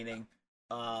entertaining.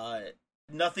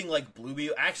 Nothing like blew me.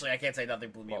 Actually, I can't say nothing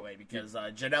blew me away because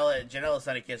Janela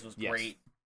Sunny Kiss was great.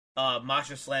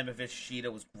 Masha Slamovich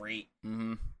Sheeta was great.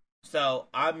 Mm-hmm. So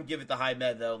I'm giving it the high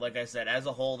meh though. Like I said, as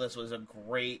a whole, this was a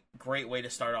great way to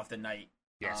start off the night.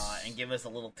 Yes. And give us a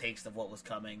little taste of what was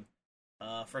coming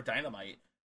for Dynamite,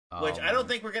 which I don't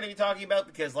think we're going to be talking about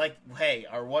because, like, hey,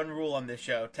 our one rule on this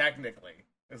show technically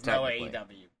is no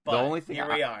AEW. But the only thing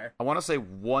here we are. I want to say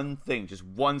one thing, just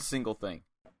one single thing.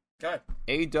 Good.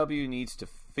 AEW needs to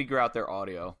figure out their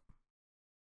audio.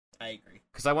 I agree.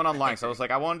 Because I went online, so I was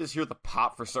like, I wanted to hear the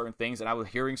pop for certain things, and I was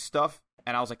hearing stuff,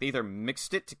 and I was like, they either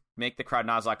mixed it to make the crowd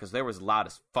not as loud, because there was loud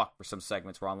as fuck for some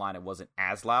segments where online it wasn't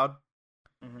as loud.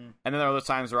 Mm-hmm. And then there are other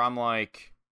times where I'm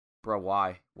like, bro,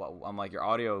 why? I'm like, your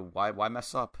audio, why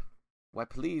mess up? Why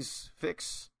please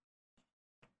fix?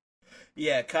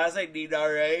 Yeah, Kaze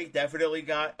Ninare definitely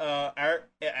got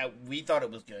we thought it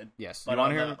was good. Yes, but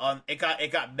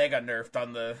it got mega nerfed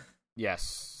on the. Yes,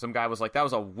 some guy was like, that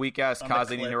was a weak ass Kaze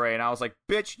Ninare, and I was like,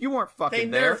 bitch, you weren't fucking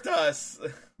there. They nerfed us.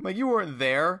 I'm like, you weren't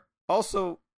there.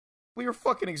 Also, we were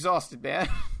fucking exhausted, man.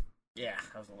 Yeah,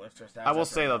 I was a little stressed out. I will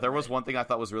say though, there was one thing I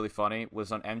thought was really funny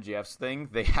was on MJF's thing.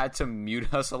 They had to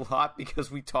mute us a lot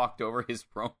because we talked over his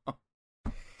promo.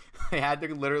 They had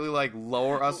to literally like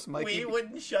lower us, Mikey. We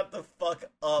wouldn't shut the fuck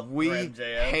up. We for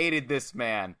MJF. hated this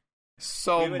man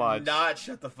so we would much. not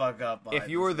shut the fuck up. If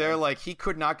you were there, like, he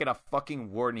could not get a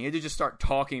fucking word, and he had to just start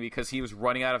talking because he was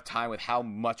running out of time with how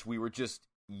much we were just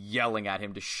yelling at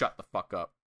him to shut the fuck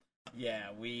up. Yeah,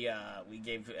 we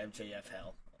gave MJF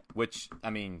hell. Which, I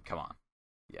mean, come on.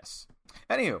 Yes.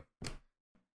 Anywho,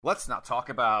 let's not talk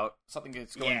about something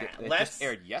that's going to just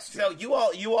aired yesterday.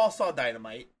 So you all saw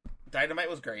Dynamite. Dynamite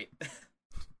was great.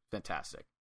 Fantastic.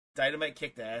 Dynamite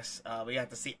kicked ass. We got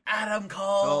to see Adam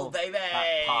Cole, baby.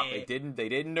 That pop. They didn't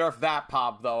nerf that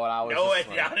pop though, and I was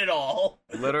not at all.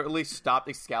 Literally stopped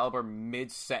Excalibur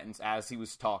mid sentence as he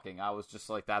was talking. I was just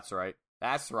like, "That's right,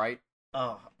 that's right."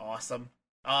 Oh, awesome.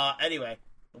 Anyway,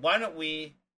 why don't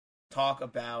we talk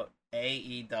about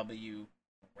AEW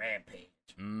Rampage,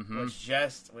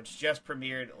 which just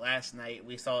premiered last night.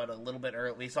 We saw it a little bit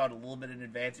early. We saw it a little bit in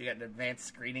advance. We got an advanced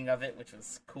screening of it, which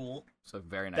was cool. So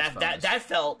very nice. That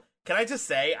felt. Can I just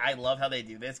say I love how they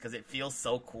do this because it feels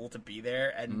so cool to be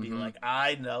there and be like,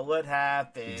 I know what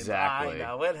happened. Exactly. I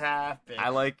know what happened.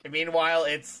 Meanwhile,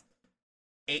 it's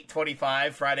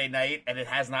 8:25 Friday night and it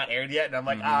has not aired yet, and I'm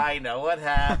like, I know what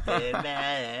happened,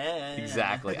 man.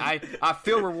 Exactly. I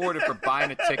feel rewarded for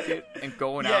buying a ticket and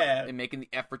going out and making the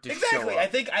effort to show up. I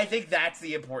think that's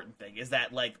the important thing, is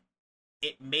that like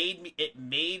it made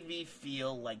me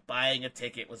feel like buying a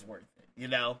ticket was worth it, you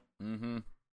know? Mm-hmm.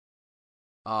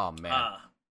 Oh man.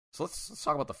 So let's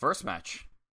talk about the first match.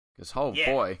 Because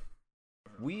boy.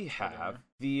 We have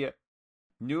the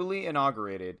newly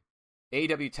inaugurated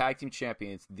AEW Tag Team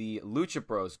Champions, the Lucha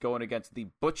Bros, going against the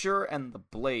Butcher and the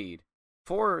Blade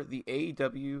for the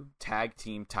AEW Tag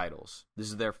Team titles. This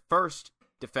is their first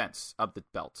defense of the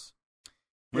belts.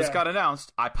 When this got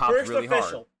announced, I popped really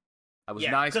hard. I was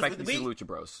not expecting to see Lucha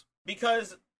Bros.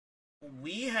 Because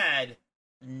we had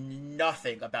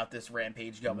nothing about this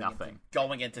Rampage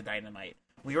going into Dynamite.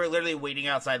 We were literally waiting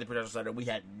outside the production center. We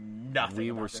had nothing.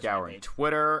 We were scouring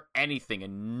Twitter, anything,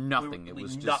 and nothing.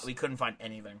 We couldn't find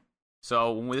anything.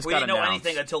 So when this we got didn't know announced,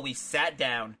 anything until we sat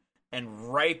down,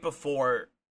 and right before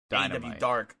Dynamite. AEW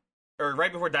Dark, or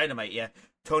right before Dynamite,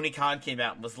 Tony Khan came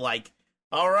out and was like,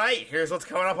 "All right, here's what's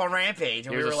coming up on Rampage."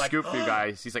 And here's we were a scoop for you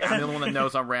guys. He's like, "I'm the only one that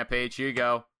knows on Rampage. Here you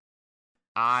go."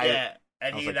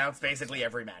 And he announced basically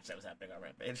every match that was happening on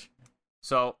Rampage.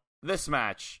 So this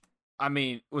match, I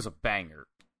mean, it was a banger.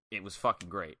 It was fucking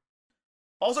great.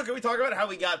 Also, can we talk about how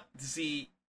we got to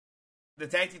see the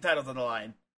tag team titles on the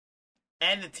line?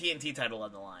 And the TNT title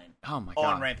on the line. Oh my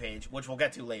god. On Rampage, which we'll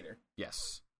get to later.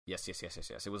 Yes.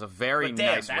 It was a very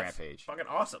nice Rampage. Fucking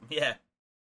awesome. Yeah.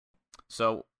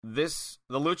 So the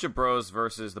Lucha Bros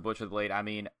versus the Butcher and the Blade, I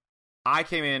mean, I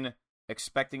came in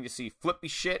expecting to see flippy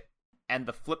shit, and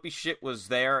the flippy shit was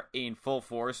there in full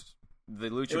force.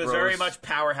 The Lucha Bros. It was very much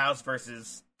powerhouse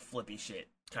versus flippy shit.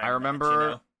 I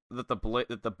remember that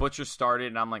the Butcher started,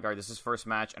 and I'm like, all right, this is first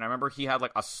match. And I remember he had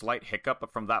like a slight hiccup,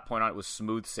 but from that point on, it was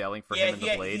smooth sailing for him and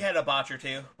the Blade. He had a botch or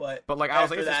two, but like I was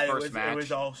like, this is first match. It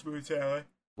was all smooth sailing.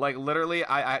 Like literally,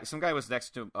 some guy was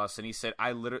next to us, and he said,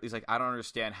 he's like, I don't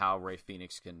understand how Rey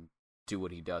Fenix can do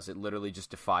what he does. It literally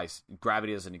just defies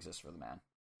gravity. Doesn't exist for the man.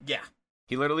 Yeah,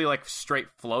 he literally like straight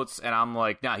floats, and I'm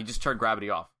like, nah, he just turned gravity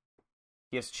off.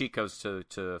 He has cheat codes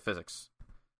to physics.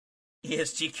 He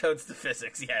has cheat codes to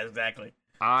physics. Yeah, exactly.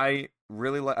 I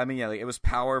really like. I mean, yeah, like, it was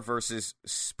power versus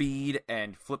speed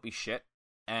and flippy shit.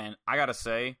 And I gotta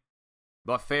say,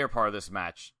 the favorite part of this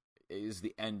match is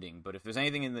the ending. But if there's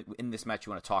anything in this match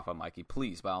you want to talk about, Mikey,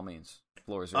 please, by all means, the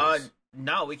floor is yours.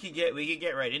 No, we could get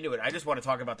right into it. I just want to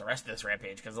talk about the rest of this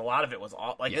Rampage because a lot of it was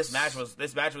this match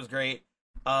was great.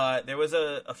 There was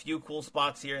a few cool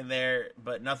spots here and there,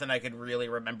 but nothing I could really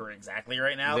remember exactly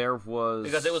right now.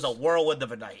 Because it was a whirlwind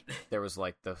of a night. There was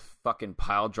like the fucking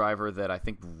pile driver that I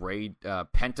think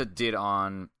Penta did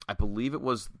on, I believe it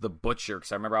was the Butcher,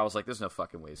 because I remember I was like, there's no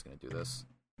fucking way he's gonna do this.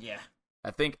 Yeah. I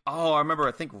think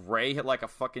Ray hit like a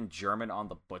fucking German on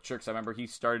the Butcher, because I remember he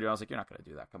started, and I was like, you're not gonna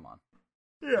do that, come on.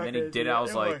 Yeah, and then he did it, I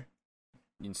was like,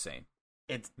 insane.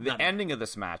 The ending of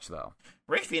this match, though.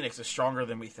 Rey Fenix is stronger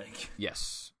than we think.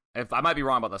 Yes. I might be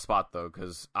wrong about the spot, though,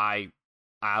 because I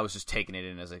was just taking it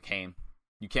in as it came.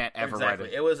 You can't ever write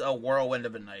it. It was a whirlwind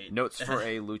of a night. Notes for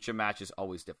a lucha match is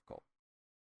always difficult.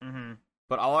 Mm-hmm.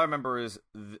 But all I remember is...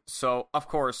 So, of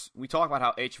course, we talk about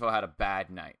how HFO had a bad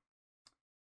night.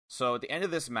 So, at the end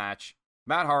of this match,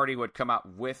 Matt Hardy would come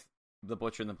out with the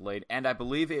Butcher and the Blade, and I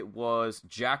believe it was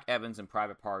Jack Evans and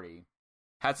Private Party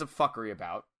had some fuckery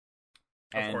about.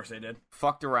 Of course they did.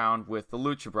 Fucked around with the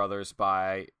Lucha Brothers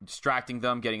by distracting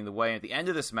them, getting in the way. And at the end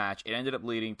of this match, it ended up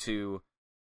leading to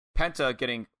Penta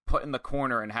getting put in the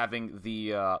corner and having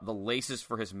the laces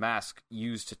for his mask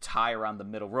used to tie around the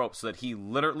middle rope so that he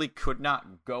literally could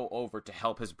not go over to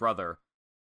help his brother,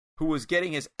 who was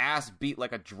getting his ass beat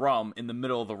like a drum in the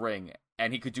middle of the ring,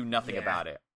 and he could do nothing about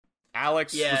it.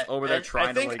 Alex was over there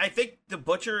trying to I think the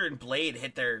Butcher and Blade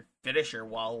hit their finisher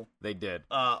while they did.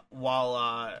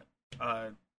 While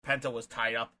Penta was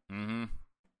tied up. Mm-hmm.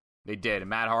 They did. And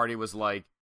Matt Hardy was like,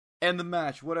 end the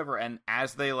match, whatever. And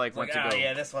as they went to go,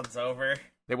 yeah, this one's over.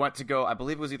 They went to go, I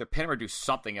believe it was either pin him or do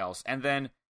something else. And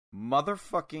then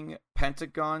motherfucking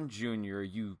Pentagon Jr.,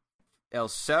 you El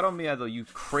Cero Miedo, you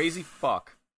crazy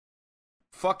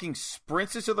fucking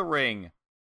sprints into the ring,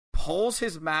 pulls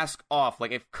his mask off,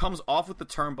 like it comes off with the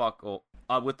turnbuckle,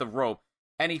 with the rope,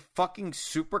 and he fucking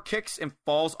super kicks and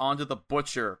falls onto the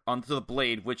Butcher, onto the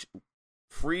Blade, which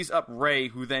frees up Ray,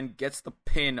 who then gets the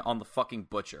pin on the fucking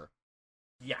Butcher.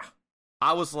 Yeah.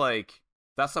 I was like,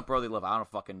 that's not brotherly love. I don't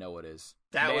fucking know what it is.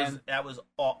 That was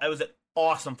an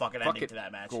awesome fucking ending to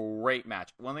that match. Great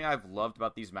match. One thing I've loved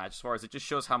about these matches, as far as it just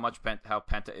shows how much how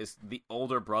Penta is the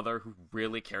older brother who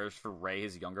really cares for Ray,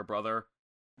 his younger brother.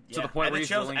 Yeah. To the point where it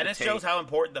shows how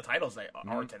important the titles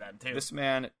are to them too. This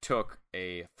man took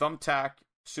a thumbtack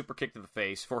super kick to the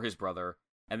face for his brother,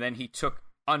 and then he took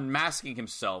unmasking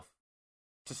himself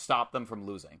to stop them from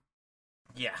losing.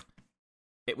 Yeah.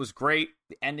 It was great.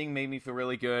 The ending made me feel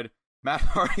really good. Matt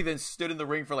Hardy then stood in the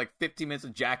ring for like 15 minutes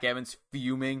of Jack Evans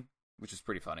fuming, which was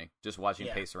pretty funny, just watching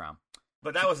him pace around.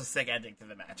 But that was a sick ending to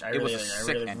the match. I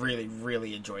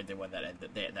really enjoyed the way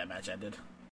that match ended.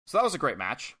 So that was a great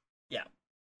match. Yeah.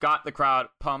 Got the crowd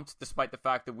pumped, despite the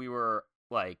fact that we were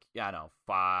like, 5-6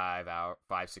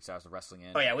 hours of wrestling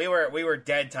in. Oh yeah, we were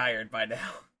dead tired by now.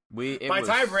 By the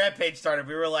time Rampage started,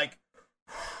 we were like,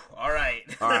 all right.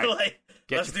 Like,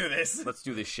 let's do this. Let's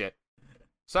do this shit.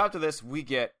 So after this, we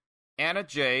get Anna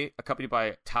Jay, accompanied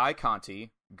by Ty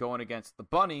Conti, going against the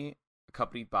Bunny,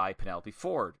 accompanied by Penelope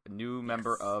Ford, a new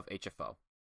member of HFO.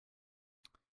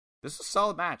 This is a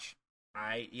solid match.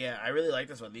 I really like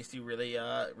this one. These two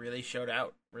really showed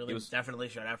out. Definitely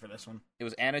showed out for this one. It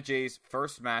was Anna Jay's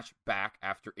first match back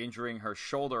after injuring her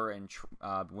shoulder and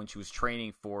when she was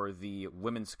training for the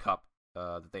Women's Cup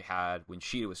that they had when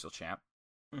Shida was still champ.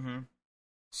 Mm-hmm.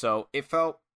 So it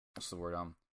felt, what's the word?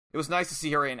 It was nice to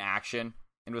see her in action,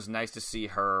 and it was nice to see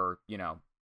her,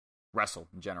 wrestle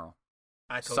in general.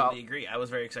 I totally agree. I was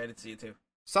very excited to see it too.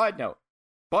 Side note,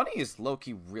 Bunny is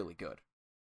low-key really good.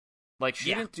 Like,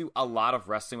 she didn't do a lot of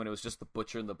wrestling when it was just the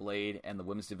Butcher and the Blade, and the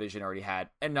women's division already had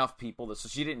enough people, so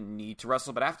she didn't need to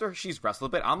wrestle. But after she's wrestled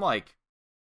a bit, I'm like,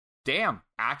 damn,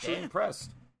 actually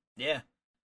impressed. Yeah.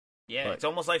 Yeah, but it's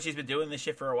almost like she's been doing this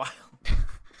shit for a while.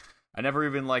 I never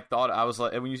even, thought, I was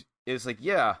like, it's like,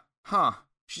 yeah, huh.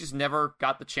 She just never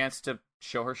got the chance to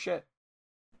show her shit.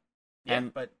 Yeah,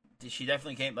 but she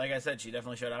definitely came, like I said, she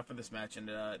definitely showed out for this match, and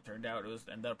it turned out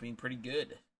ended up being pretty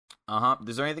good.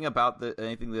 Is there anything about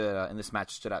anything that in this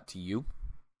match stood out to you?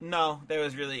 No, there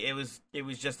was really it was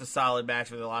just a solid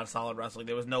match with a lot of solid wrestling.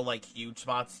 There was no huge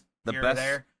spots here or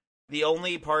there. The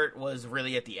only part was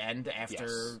really at the end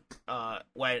after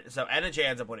when Anna Jay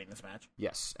ends up winning this match.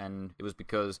 Yes, and it was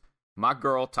because my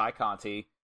girl Ty Conti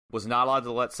was not allowed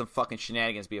to let some fucking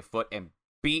shenanigans be afoot and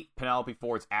beat Penelope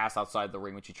Ford's ass outside the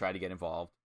ring when she tried to get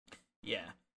involved. Yeah.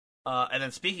 And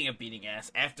then speaking of beating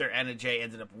ass, after Anna Jay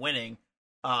ended up winning,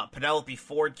 Penelope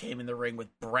Ford came in the ring with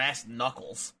brass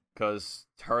knuckles. Because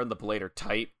her and the Blade are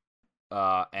tight,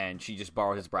 and she just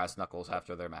borrowed his brass knuckles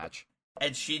after their match.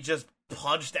 And she just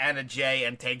punched Anna Jay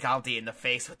and Tay Conti in the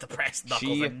face with the brass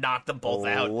knuckles and knocked them both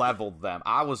out. Leveled them.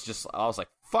 I was like,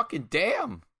 fucking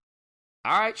damn.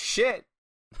 All right, shit.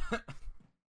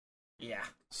 Yeah.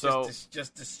 So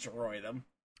just destroy them.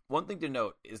 One thing to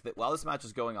note is that while this match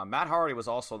was going on, Matt Hardy was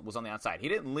on the outside. He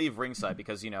didn't leave ringside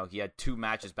because, he had 2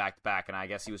 matches back to back, and I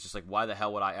guess he was just like, why the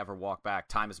hell would I ever walk back?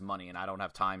 Time is money, and I don't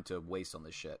have time to waste on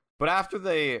this shit. But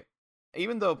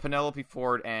even though Penelope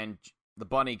Ford and the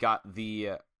Bunny got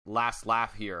the last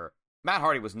laugh here, Matt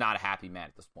Hardy was not a happy man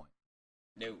at this point.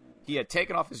 No. He had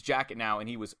taken off his jacket now, and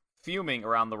he was fuming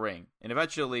around the ring. And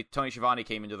eventually, Tony Schiavone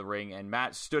came into the ring, and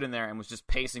Matt stood in there and was just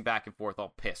pacing back and forth,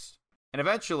 all pissed. And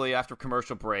eventually, after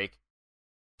commercial break,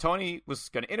 Tony was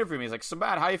going to interview me. He's like, so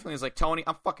Matt, how you feeling? He's like, Tony,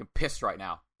 I'm fucking pissed right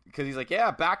now. Because he's like,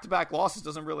 yeah, back-to-back losses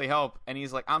doesn't really help. And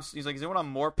he's like, you know what I'm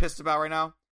more pissed about right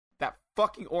now? That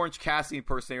fucking Orange Cassidy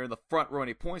impersonator in the front row. And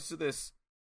he points to this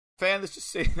fan that's just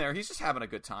sitting there. He's just having a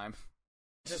good time.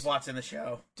 Just watching the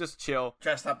show. Just chill.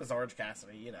 Dressed up as Orange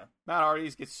Cassidy, Matt Hardy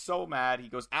gets so mad. He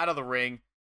goes out of the ring,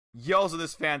 yells in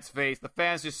this fan's face. The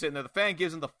fan's just sitting there. The fan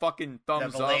gives him the fucking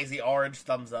thumbs up. The lazy orange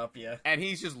thumbs up, yeah. And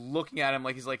he's just looking at him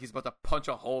like he's about to punch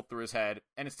a hole through his head.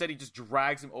 And instead he just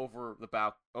drags him over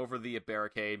the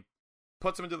barricade,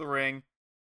 puts him into the ring,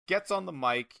 gets on the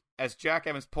mic as Jack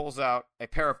Evans pulls out a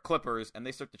pair of clippers, and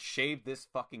they start to shave this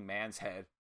fucking man's head.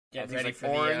 Get As ready he's for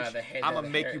like, Orange, I'm going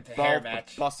to make you bald for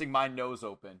busting my nose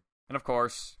open. And of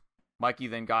course, Mikey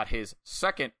then got his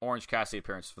second Orange Cassidy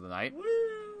appearance for the night.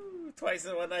 Woo! Twice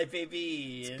in one night,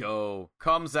 baby. Let's go.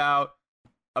 Comes out,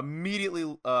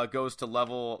 immediately goes to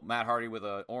level Matt Hardy with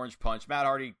an orange punch. Matt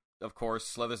Hardy, of course,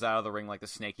 slithers out of the ring like the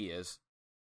snake he is.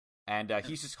 And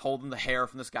he's just holding the hair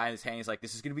from this guy in his hand. He's like,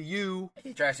 this is going to be you.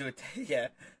 He tries to, yeah.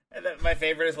 And then my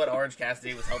favorite is when Orange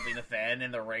Cassidy was helping the fan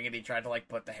in the ring, and he tried to, like,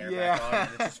 put the hair back on,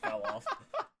 and it just fell off.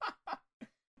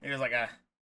 He was like,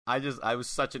 I was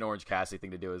such an Orange Cassidy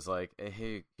thing to do. Is like,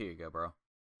 hey, here you go, bro.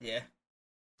 Yeah.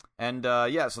 And,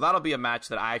 yeah, so that'll be a match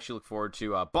that I actually look forward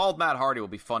to. Bald Matt Hardy will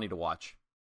be funny to watch.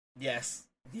 Yes.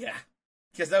 Yeah.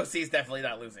 Because OC's definitely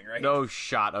not losing, right? No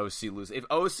shot OC loses. If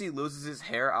OC loses his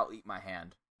hair, I'll eat my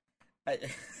hand.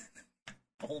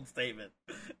 Bold statement.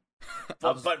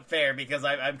 But fair, because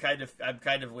I'm kind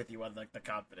of with you on the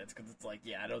confidence, because it's like,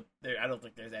 yeah, I don't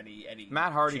think there's any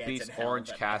Matt Hardy chance beats in hell Orange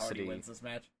that Cassidy. Matt Hardy wins this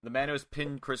match. The man who has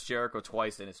pinned Chris Jericho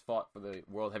twice and has fought for the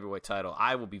World Heavyweight title.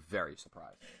 I will be very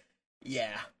surprised.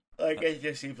 Yeah, like it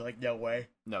just seems like no way.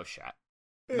 No shot.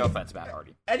 No offense, Matt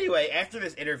Hardy. Anyway, after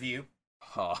this interview,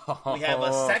 we have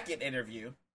a second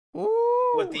interview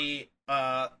with the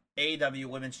AEW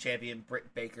Women's Champion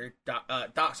Britt Baker,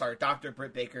 Dr.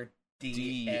 Britt Baker,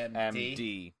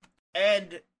 DMD,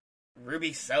 and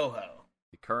Ruby Soho,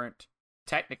 the current,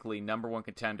 technically #1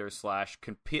 contender /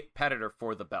 competitor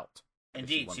for the belt.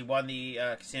 Indeed, she won the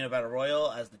Casino Battle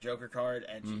Royal as the Joker card,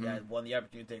 and she had won the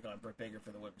opportunity to take on Britt Baker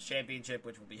for the Women's Championship,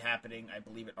 which will be happening, I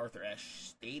believe, at Arthur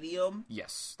Ashe Stadium.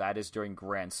 Yes, that is during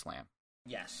Grand Slam.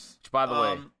 Yes. Which, by the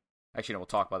way, actually, no, we'll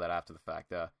talk about that after the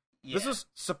fact. This is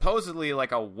supposedly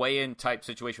like a weigh-in type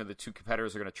situation where the two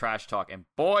competitors are going to trash talk, and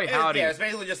boy, howdy. Yeah, it's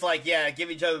basically just like,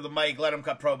 give each other the mic, let them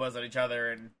cut promos on each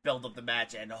other, and build up the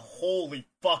match, and holy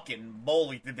fucking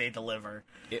moly did they deliver.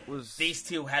 It was... These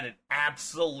two had an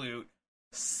absolute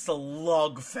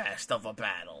slugfest of a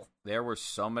battle. There were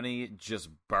so many just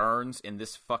burns in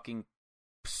this fucking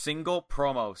single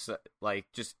promo,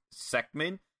 just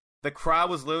segment. The crowd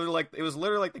was literally like, it was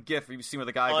literally like the GIF you've seen where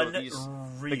the guy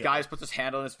the guy puts his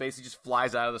hand on his face, he just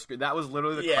flies out of the screen. That was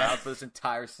literally the crowd for this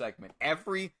entire segment.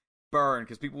 Every burn,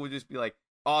 because people would just be like,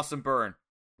 awesome burn.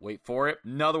 Wait for it.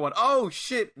 Another one. Oh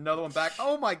shit. Another one back.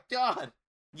 Oh my god.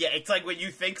 Yeah, it's like when you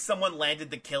think someone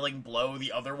landed the killing blow,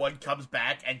 the other one comes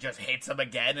back and just hits him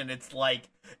again, and it's like,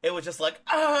 it was just like,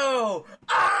 oh,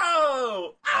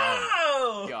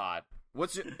 god.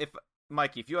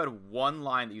 Mikey, if you had one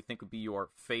line that you think would be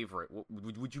your favorite,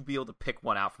 would you be able to pick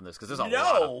one out from this? Because there's a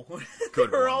lot of good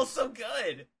they were ones. all so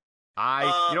good.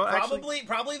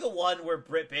 Probably the one where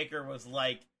Britt Baker was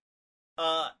like,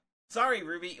 sorry,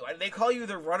 Ruby, they call you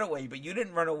the runaway, but you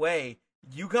didn't run away.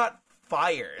 You got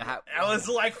fired. I was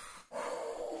like...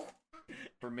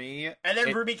 For me... And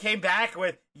then Ruby came back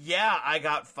with, yeah, I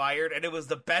got fired, and it was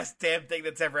the best damn thing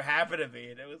that's ever happened to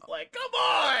me. And it was like, come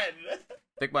on!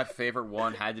 I think my favorite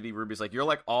one had to be Ruby's like, you're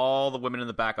like all the women in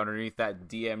the back underneath that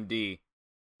DMD.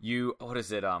 You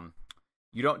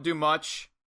don't do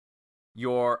much.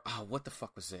 What the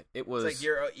fuck was it? It was it's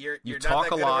like you're you not talk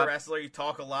that good a lot, of a wrestler, you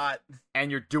talk a lot.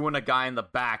 And you're doing a guy in the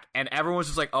back, and everyone's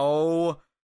just like, oh,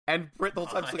 and Britt the whole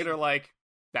time's looking at her like,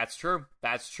 that's true.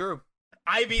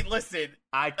 I mean, listen,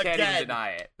 I can't even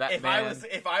deny it. If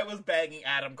I was banging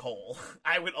Adam Cole,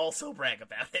 I would also brag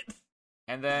about it.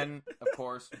 And then, of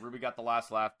course, Ruby got the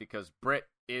last laugh because Britt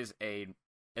is a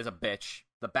bitch,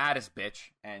 the baddest bitch,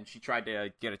 and she tried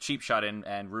to get a cheap shot in,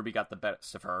 and Ruby got the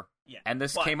best of her. Yeah, and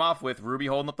this came off with Ruby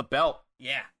holding up the belt.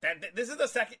 Yeah, this is the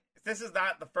second. This is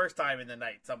not the first time in the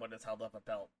night someone has held up a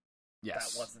belt.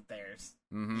 Yes, that wasn't theirs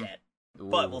yet, Ooh,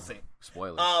 but we'll see.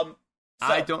 Spoilers. So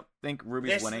I don't think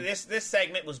Ruby's winning. This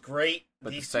segment was great.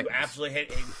 But these two absolutely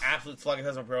hit absolute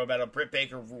slugfest of a promo battle. Britt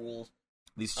Baker rules.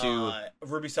 These two,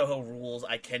 Ruby Soho rules.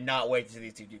 I cannot wait to see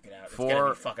these two duke it out. It's gonna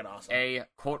be fucking awesome. A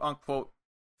quote unquote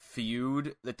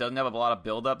feud that doesn't have a lot of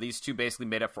build up. These two basically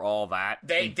made up for all that.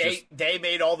 They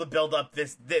made all the build up.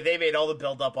 They made all the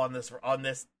build up on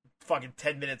this fucking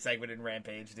 10-minute segment in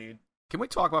Rampage, dude. Can we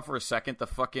talk about for a second the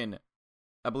fucking?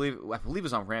 I believe it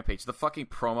was on Rampage. The fucking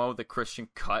promo that Christian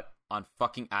cut on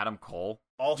fucking Adam Cole.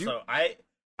 Also, I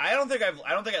don't think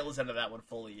I listened to that one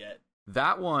fully yet.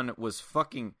 That one was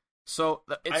fucking. So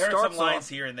I heard some lines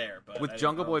here and there, but with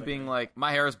Jungle Boy being like,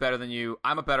 "My hair is better than you.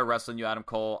 I'm a better wrestler than you, Adam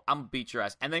Cole. I'm gonna beat your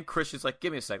ass." And then Christian's like,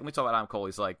 "Give me a second. Let me talk about Adam Cole."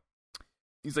 He's like,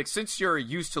 "Since you're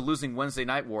used to losing Wednesday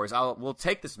Night Wars, we'll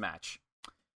take this match."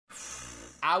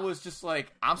 I was just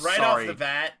like, "I'm right sorry." Right off the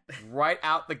bat, right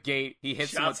out the gate, he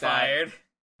hits him with fired.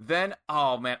 Then,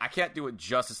 oh man, I can't do it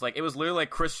justice. Like, it was literally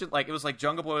like Christian, like, it was like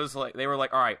Jungle Boy was like, they were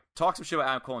like, all right, talk some shit about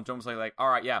Adam Cole, and Jungle was like, all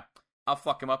right, yeah, I'll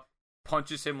fuck him up.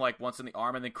 Punches him like once in the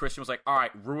arm, and then Christian was like, all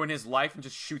right, ruin his life, and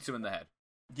just shoots him in the head.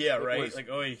 Yeah, right. Like,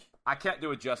 oi. I can't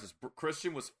do it justice.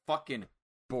 Christian was fucking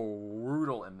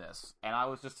brutal in this, and I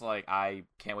was just like, I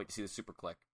can't wait to see the super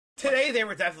click. Today they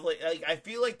were definitely like, I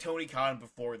feel like Tony Khan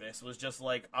before this was just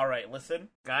like, all right, listen,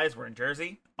 guys, we're in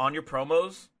Jersey. On your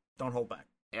promos, don't hold back.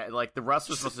 Yeah, like the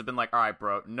wrestlers must have been like, all right,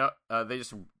 bro. No, they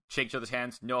just shake each other's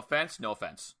hands. No offense, no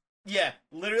offense. Yeah,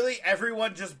 literally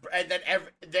everyone just, and then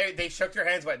they shook their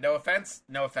hands, but no offense,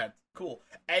 no offense. Cool.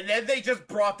 And then they just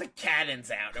brought the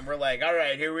cannons out, and we're like, all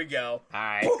right, here we go. All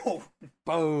right.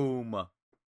 Boom.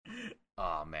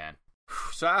 Oh, man.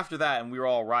 So after that, and we were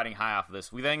all riding high off of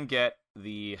this, we then get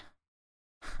a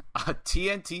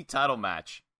TNT title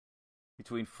match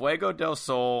between Fuego del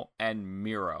Sol and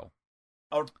Miro.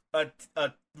 A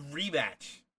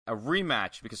rematch. A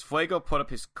rematch, because Fuego put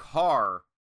up his car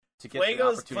to get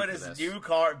Fuego's the put opportunity his new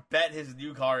car, bet his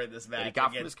new car in this match. that he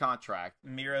got from his contract.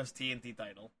 Miro's TNT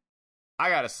title. I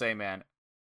gotta say, man,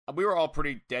 we were all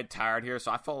pretty dead tired here,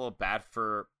 so I felt a little bad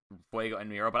for Fuego and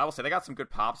Miro, but I will say they got some good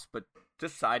pops. But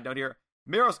just side note here,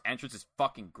 Miro's entrance is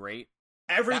fucking great.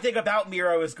 Everything about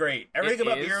Miro is great. Everything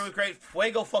about Miro is great.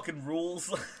 Fuego fucking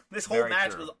rules. This whole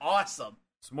match was awesome.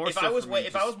 If I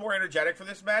was more energetic for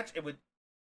this match, it would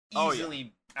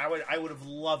easily. I would have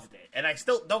loved it, and I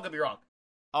still don't get me wrong.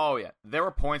 Oh yeah, there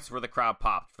were points where the crowd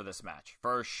popped for this match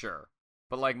for sure.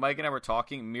 But like Mike and I were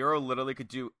talking, Miro literally could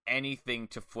do anything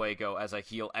to Fuego as a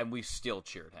heel, and we still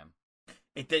cheered him.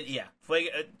 It did, yeah.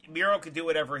 Miro could do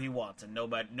whatever he wants, and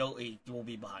he will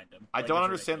be behind him. I don't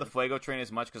understand the Fuego train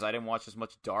as much because I didn't watch as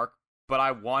much Dark, but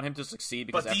I want him to succeed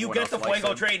because. But do you get the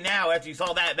Fuego train now after you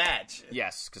saw that match?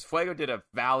 Yes, because Fuego did a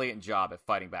valiant job at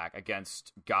fighting back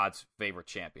against God's favorite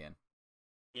champion.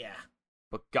 Yeah.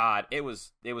 But God, it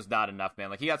was not enough, man.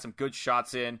 Like, he got some good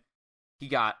shots in. He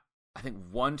got, I think,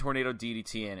 one tornado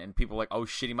DDT in, and people were like, oh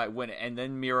shit, he might win it. And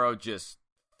then Miro just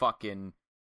fucking,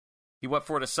 he went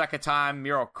for it a second time.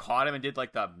 Miro caught him and did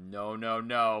like the no.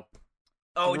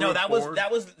 Oh no, that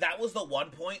was the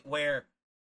one point where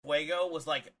Fuego was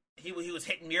like, he was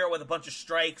hitting Miro with a bunch of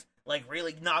strikes, like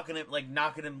really knocking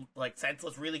him like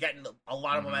senseless, really getting a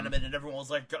lot of momentum in, and everyone was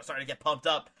like starting to get pumped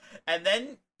up. And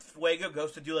then Fuego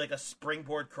goes to do like a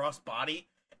springboard cross body,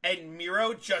 and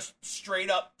Miro just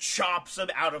straight up chops him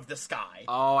out of the sky.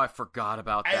 Oh, I forgot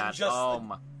about that. And just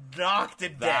knocked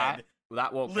him dead.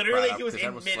 That woke literally, he was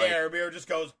in midair. Like, Miro just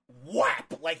goes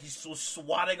whap, like he's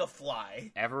swatting a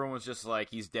fly. Everyone was just like,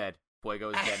 he's dead. Fuego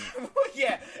is dead.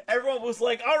 Yeah, everyone was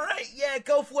like, all right, yeah,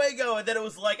 go Fuego. And then it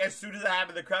was like, as soon as it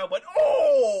happened, the crowd went,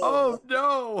 oh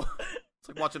no. It's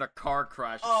like watching a car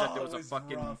crash. Except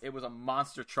it was a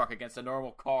monster truck against a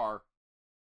normal car.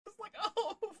 It's like,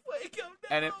 oh, Fuego,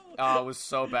 no. And it was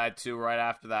so bad too. Right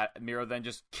after that, Miro then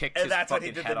just kicked his fucking head off. And that's when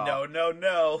he did the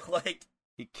no. Like,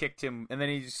 he kicked him, and then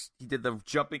he did the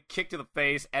jumping kick to the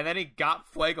face, and then he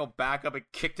got Fuego back up and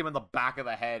kicked him in the back of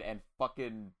the head, and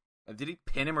fucking. Did he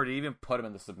pin him, or did he even put him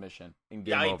in the submission in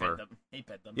Game Over? He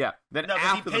pinned him. Yeah. Then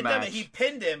after the match, he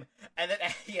pinned him, and then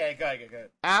go ahead.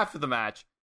 After the match,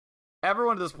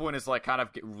 everyone at this point is like kind of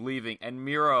leaving, and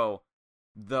Miro,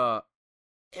 to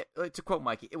quote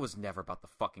Mikey, it was never about the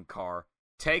fucking car.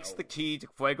 Takes the key to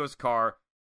Fuego's car,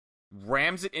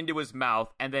 rams it into his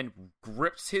mouth, and then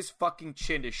grips his fucking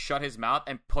chin to shut his mouth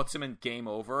and puts him in Game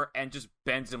Over and just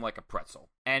bends him like a pretzel.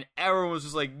 And everyone was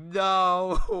just like,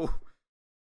 no.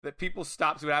 That people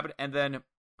stopped to see what happened, and then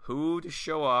who to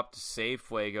show up to save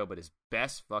Fuego but his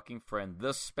best fucking friend,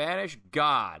 the Spanish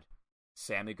God,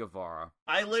 Sammy Guevara.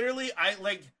 I feel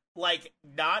like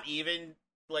not even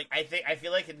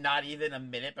a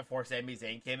minute before Sami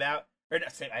Zayn came out, or no,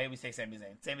 I always say Sami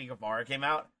Zayn, Sammy Guevara came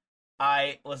out,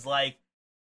 I was like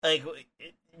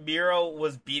Miro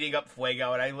was beating up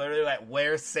Fuego, and I literally like,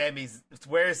 where's Sammy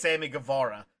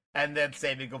Guevara? And then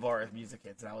Sammy Guevara's music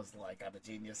hits, and I was like, I'm a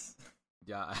genius.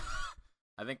 Yeah,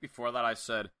 I think before that I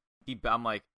said, I'm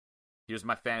like, here's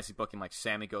my fantasy booking, like,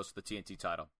 Sammy goes to the TNT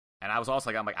title. And I was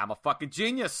also like, I'm a fucking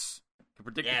genius. Can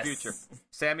predict the future.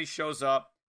 Sammy shows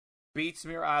up, beats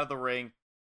Miro out of the ring,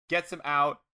 gets him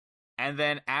out, and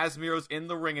then as Miro's in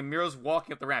the ring and Miro's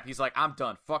walking up the ramp, he's like, I'm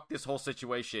done. Fuck this whole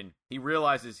situation. He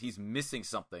realizes he's missing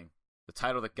something. The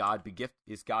title that God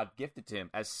gifted to him,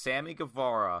 as Sammy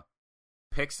Guevara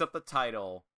picks up the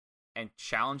title and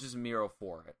challenges Miro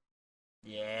for it.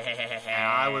 Yeah. And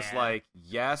I was like,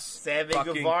 yes, Sammy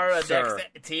Guevara, sir.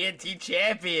 Next TNT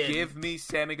champion. Give me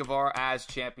Sammy Guevara as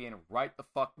champion right the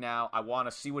fuck now. I want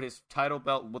to see what his title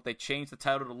belt, what they changed the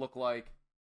title to look like.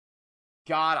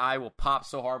 God, I will pop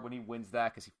so hard when he wins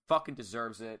that because he fucking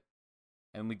deserves it.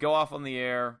 And we go off on the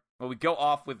air. Well, we go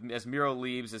off as Miro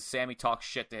leaves, as Sammy talks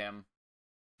shit to him.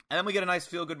 And then we get a nice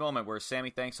feel-good moment where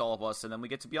Sammy thanks all of us, and then we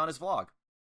get to be on his vlog.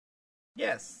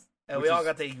 Yes. And we all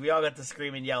got to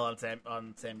scream and yell on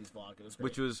Sammy's vlog. It was great.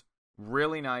 Which was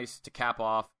really nice to cap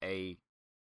off a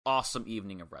awesome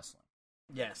evening of wrestling.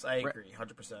 Yes, I agree,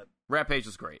 100%. Rampage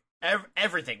was great.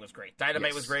 Everything was great.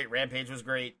 Dynamite was great. Rampage was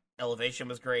great. Elevation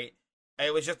was great.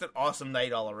 It was just an awesome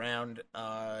night all around.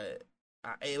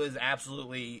 It was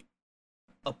absolutely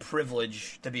a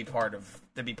privilege to be part of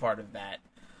that.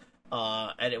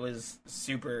 And it was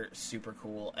super, super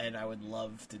cool, and I would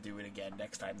love to do it again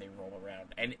next time they roll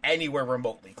around, and anywhere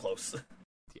remotely close.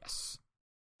 Yes.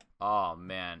 Oh,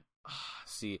 man.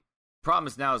 See, problem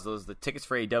is now is the tickets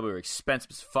for AEW are expensive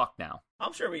as fuck now.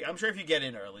 I'm sure if you get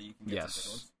in early, you can get some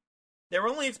good ones. They were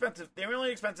only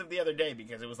expensive the other day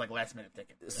because it was like last minute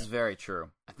tickets. This is very true.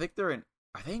 I think are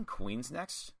they in Queens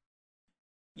next?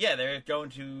 Yeah, they're going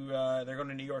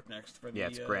to New York next for the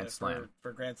it's Grand Slam.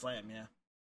 For Grand Slam, yeah.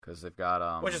 Because they've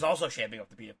got which is also shaping up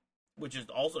to be which is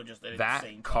also just an that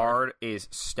insane card is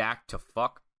stacked to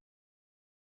fuck.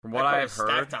 From what I have heard,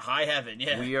 stacked to high heaven.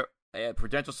 Yeah, we are.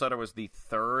 Prudential Center was the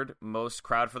third most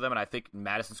crowd for them, and I think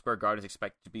Madison Square Garden is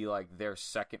expected to be like their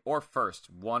second or first,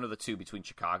 one of the two between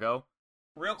Chicago.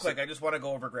 Real quick, I just want to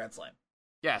go over Grand Slam.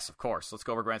 Yes, of course. Let's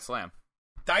go over Grand Slam.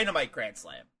 Dynamite Grand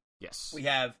Slam. Yes. We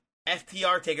have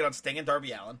FTR taking on Sting and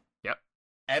Darby Allin. Yep.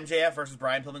 MJF versus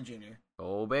Brian Pillman Jr.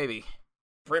 Oh, baby.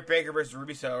 Britt Baker versus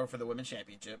Ruby Soho for the Women's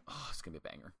Championship. Oh, it's going to be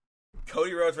a banger.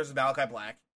 Cody Rhodes versus Malachi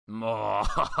Black.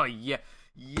 Oh, yeah.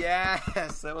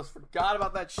 Yes. I almost forgot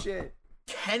about that shit.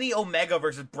 Kenny Omega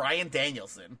versus Bryan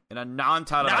Danielson. In a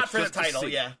non-title match. Not for the title,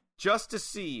 yeah. Just to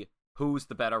see who's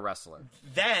the better wrestler.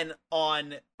 Then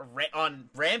on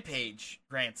Rampage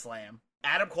Grand Slam,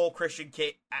 Adam Cole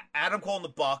and the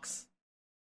Bucks,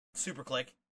 Super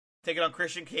Click, taking on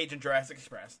Christian Cage and Jurassic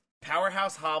Express.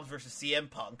 Powerhouse Hobbs versus CM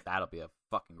Punk. That'll be a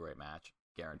fucking great match,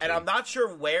 guaranteed. And I'm not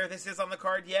sure where this is on the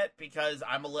card yet because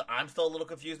I'm still a little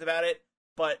confused about it.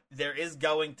 But there is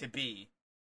going to be,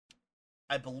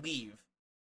 I believe,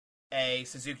 a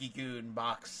Suzuki-Gun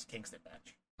Mox Kingston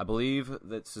match. I believe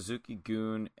that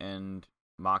Suzuki-Gun and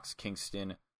Mox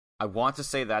Kingston, I want to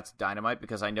say that's Dynamite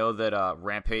because I know that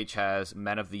Rampage has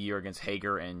Men of the Year against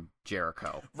Hager and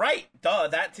Jericho. Right, duh,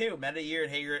 that too. Men of the Year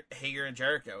and Hager and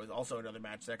Jericho is also another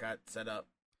match that got set up.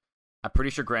 I'm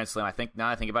pretty sure Grand Slam, now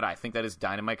I think about it, I think that is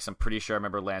Dynamite because I'm pretty sure I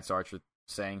remember Lance Archer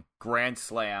saying, Grand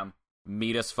Slam,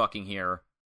 meet us fucking here.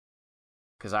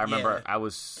 Because I remember I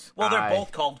was... Well, they're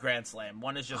both called Grand Slam.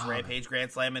 One is just Rampage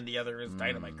Grand Slam, and the other is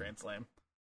Dynamite Grand Slam.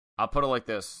 I'll put it like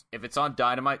this. If it's on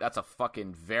Dynamite, that's a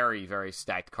fucking very, very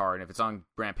stacked card. And if it's on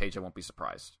Rampage, I won't be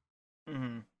surprised.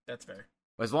 Mm-hmm. That's fair.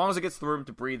 As long as it gets the room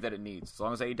to breathe that it needs. As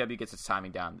long as AEW gets its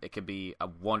timing down, it could be a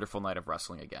wonderful night of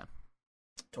wrestling again.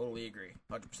 Totally agree.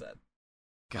 100%.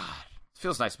 God. It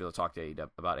feels nice to be able to talk to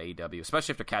about AEW,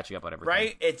 especially after catching up on everything.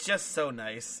 Right? It's just so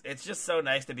nice. It's just so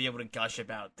nice to be able to gush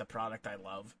about the product I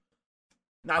love.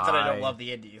 Not that I don't love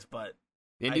the indies, but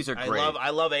the indies are great. I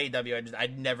love AEW. I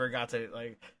never got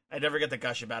to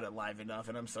gush about it live enough,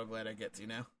 and I'm so glad I get to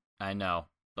now. I know.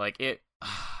 Like it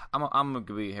I'm gonna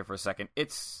be here for a second.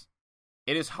 It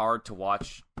is hard to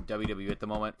watch WWE at the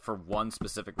moment for one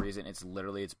specific reason. It's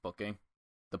literally its booking.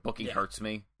 The booking hurts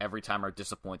me every time or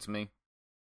disappoints me.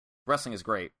 Wrestling is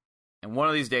great. And one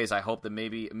of these days, I hope that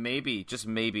maybe, just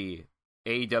maybe,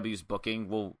 AEW's booking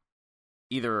will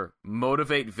either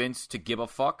motivate Vince to give a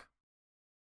fuck,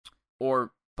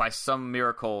 or by some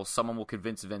miracle, someone will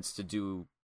convince Vince to do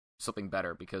something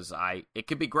better, because it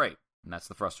could be great. And that's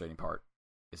the frustrating part,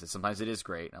 is that sometimes it is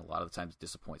great, and a lot of the times it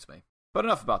disappoints me. But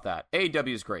enough about that.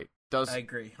 AEW is great. I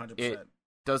agree, 100%. It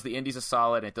does the indies a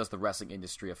solid, and it does the wrestling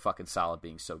industry a fucking solid,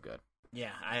 being so good.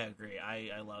 Yeah, I agree.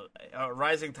 I love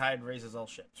rising tide raises all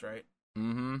ships, right?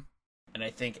 Mm-hmm. And I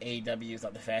think AEW is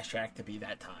on the fast track to be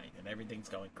that tide, and everything's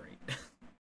going great.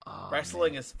 Oh,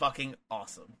 Wrestling is fucking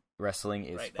awesome. Wrestling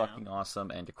is fucking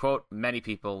awesome, and to quote many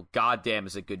people, goddamn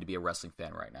is it good to be a wrestling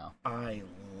fan right now. I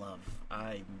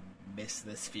miss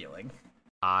this feeling.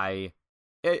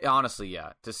 Honestly,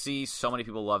 yeah. To see so many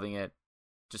people loving it,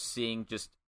 just seeing just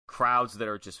crowds that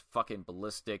are just fucking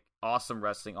ballistic, awesome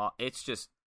wrestling, it's just...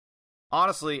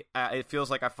 Honestly, it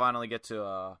feels like I finally get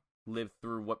to live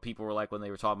through what people were like when they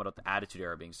were talking about the Attitude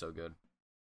Era being so good.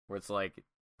 Where it's like,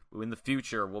 in the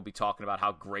future, we'll be talking about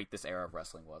how great this era of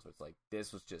wrestling was. Where it's like,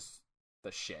 this was just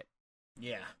the shit.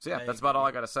 Yeah. So yeah, that's about all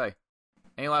I gotta say.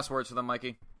 Any last words for them,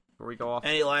 Mikey, before we go off?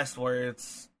 Any last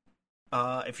words?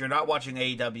 If you're not watching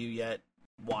AEW yet,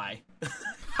 why?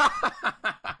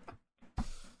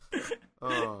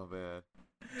 Oh, man.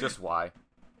 Just why?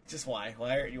 Just why?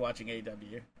 Why aren't you watching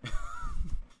AEW?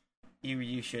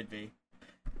 You should be.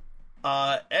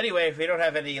 Anyway, if we don't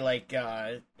have any, we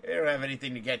don't have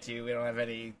anything to get to, we don't have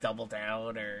any Double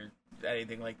Down or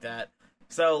anything like that.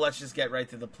 So let's just get right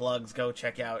to the plugs. Go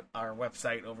check out our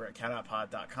website over at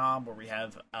countoutpod.com, where we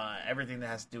have everything that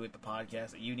has to do with the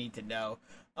podcast that you need to know,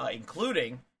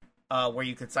 including where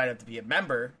you can sign up to be a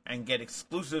member and get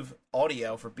exclusive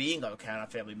audio for being a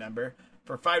Countout family member.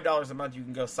 For $5 a month, you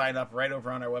can go sign up right over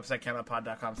on our website,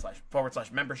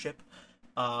 countoutpod.com/membership,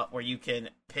 where you can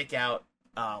pick out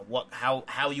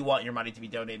how you want your money to be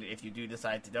donated if you do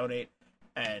decide to donate.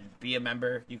 And be a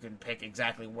member. You can pick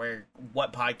exactly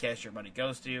what podcast your money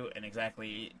goes to and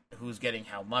exactly who's getting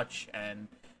how much and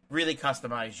really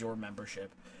customize your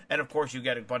membership. And of course, you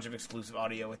get a bunch of exclusive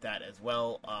audio with that as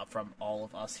well from all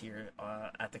of us here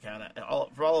at the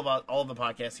Countout, for all of the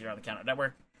podcasts here on the Countout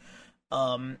Network.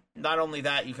 Not only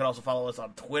that, you can also follow us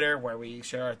on Twitter, where we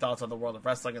share our thoughts on the world of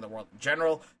wrestling and the world in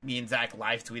general. Me and Zach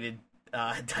live tweeted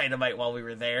Dynamite while we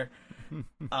were there.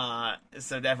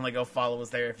 So definitely go follow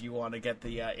us there if you want to get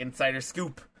the insider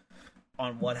scoop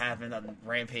on what happened on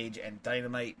Rampage and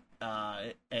Dynamite.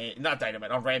 Not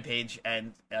Dynamite, on Rampage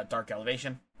and Dark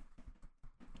Elevation.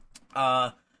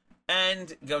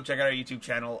 And go check out our YouTube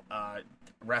channel,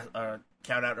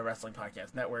 Count Out a Wrestling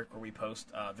Podcast Network, where we post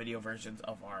video versions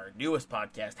of our newest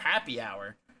podcast, Happy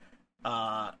Hour,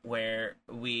 where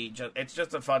it's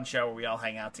just a fun show where we all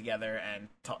hang out together and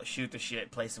shoot the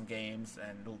shit, play some games,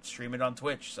 and we'll stream it on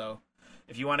Twitch. So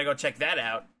if you want to go check that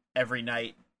out every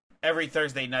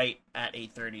Thursday night at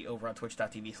 8:30 over on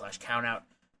twitch.tv/countout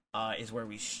is where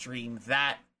we stream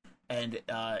that. And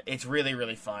it's really,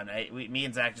 really fun. Me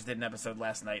and Zach just did an episode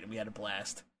last night and we had a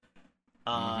blast.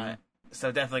 So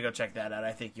definitely go check that out.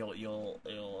 I think it'll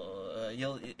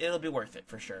be worth it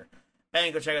for sure.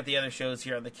 And go check out the other shows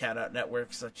here on the Countout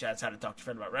Network, such as How to Talk to a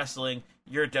Friend About Wrestling,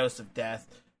 Your Dose of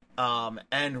Death,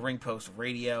 and Ring Post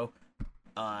Radio.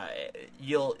 I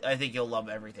think you'll love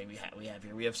everything we have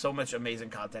here. We have so much amazing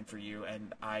content for you,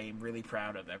 and I'm really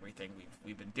proud of everything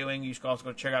we've been doing. You should also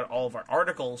go check out all of our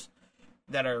articles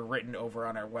that are written over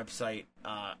on our website,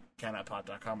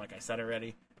 countoutpod.com, like I said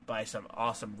already, by some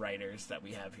awesome writers that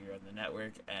we have here on the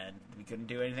network, and we couldn't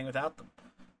do anything without them.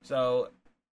 So,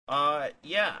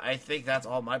 yeah, I think that's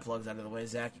all my plugs out of the way.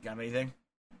 Zach, you got anything?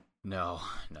 No.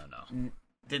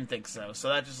 Didn't think so. So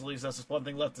that just leaves us with one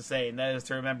thing left to say, and that is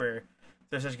to remember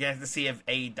there's such a chance to see of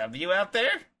AEW out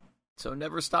there. So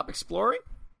never stop exploring?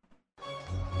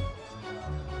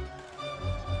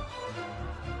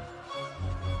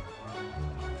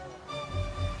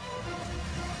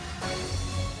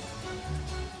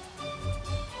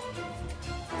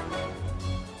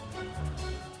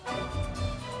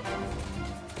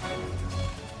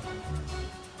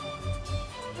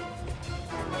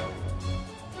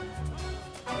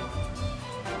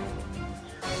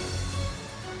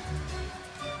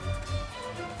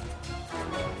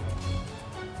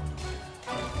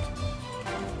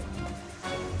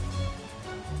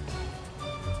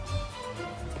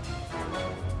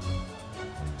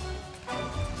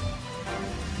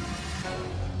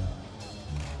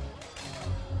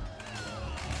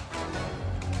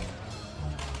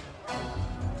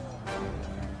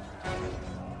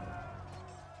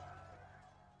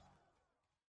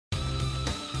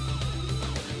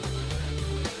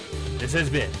 This has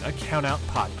been a Countout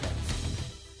Podcast.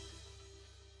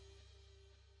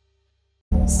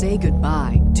 Say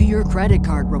goodbye to your credit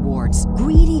card rewards.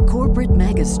 Greedy corporate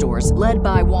mega stores, led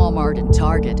by Walmart and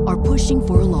Target, are pushing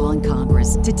for a law in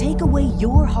Congress to take away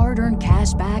your hard-earned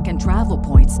cash back and travel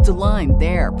points to line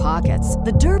their pockets.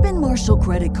 The Durbin-Marshall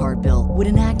credit card bill would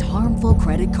enact harmful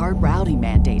credit card routing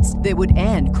mandates that would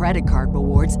end credit card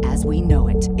rewards as we know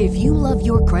it. If you love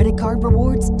your credit card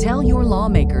rewards, tell your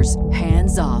lawmakers,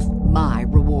 hands off my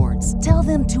rewards. Tell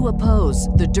them to oppose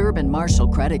the Durbin-Marshall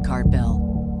credit card bill.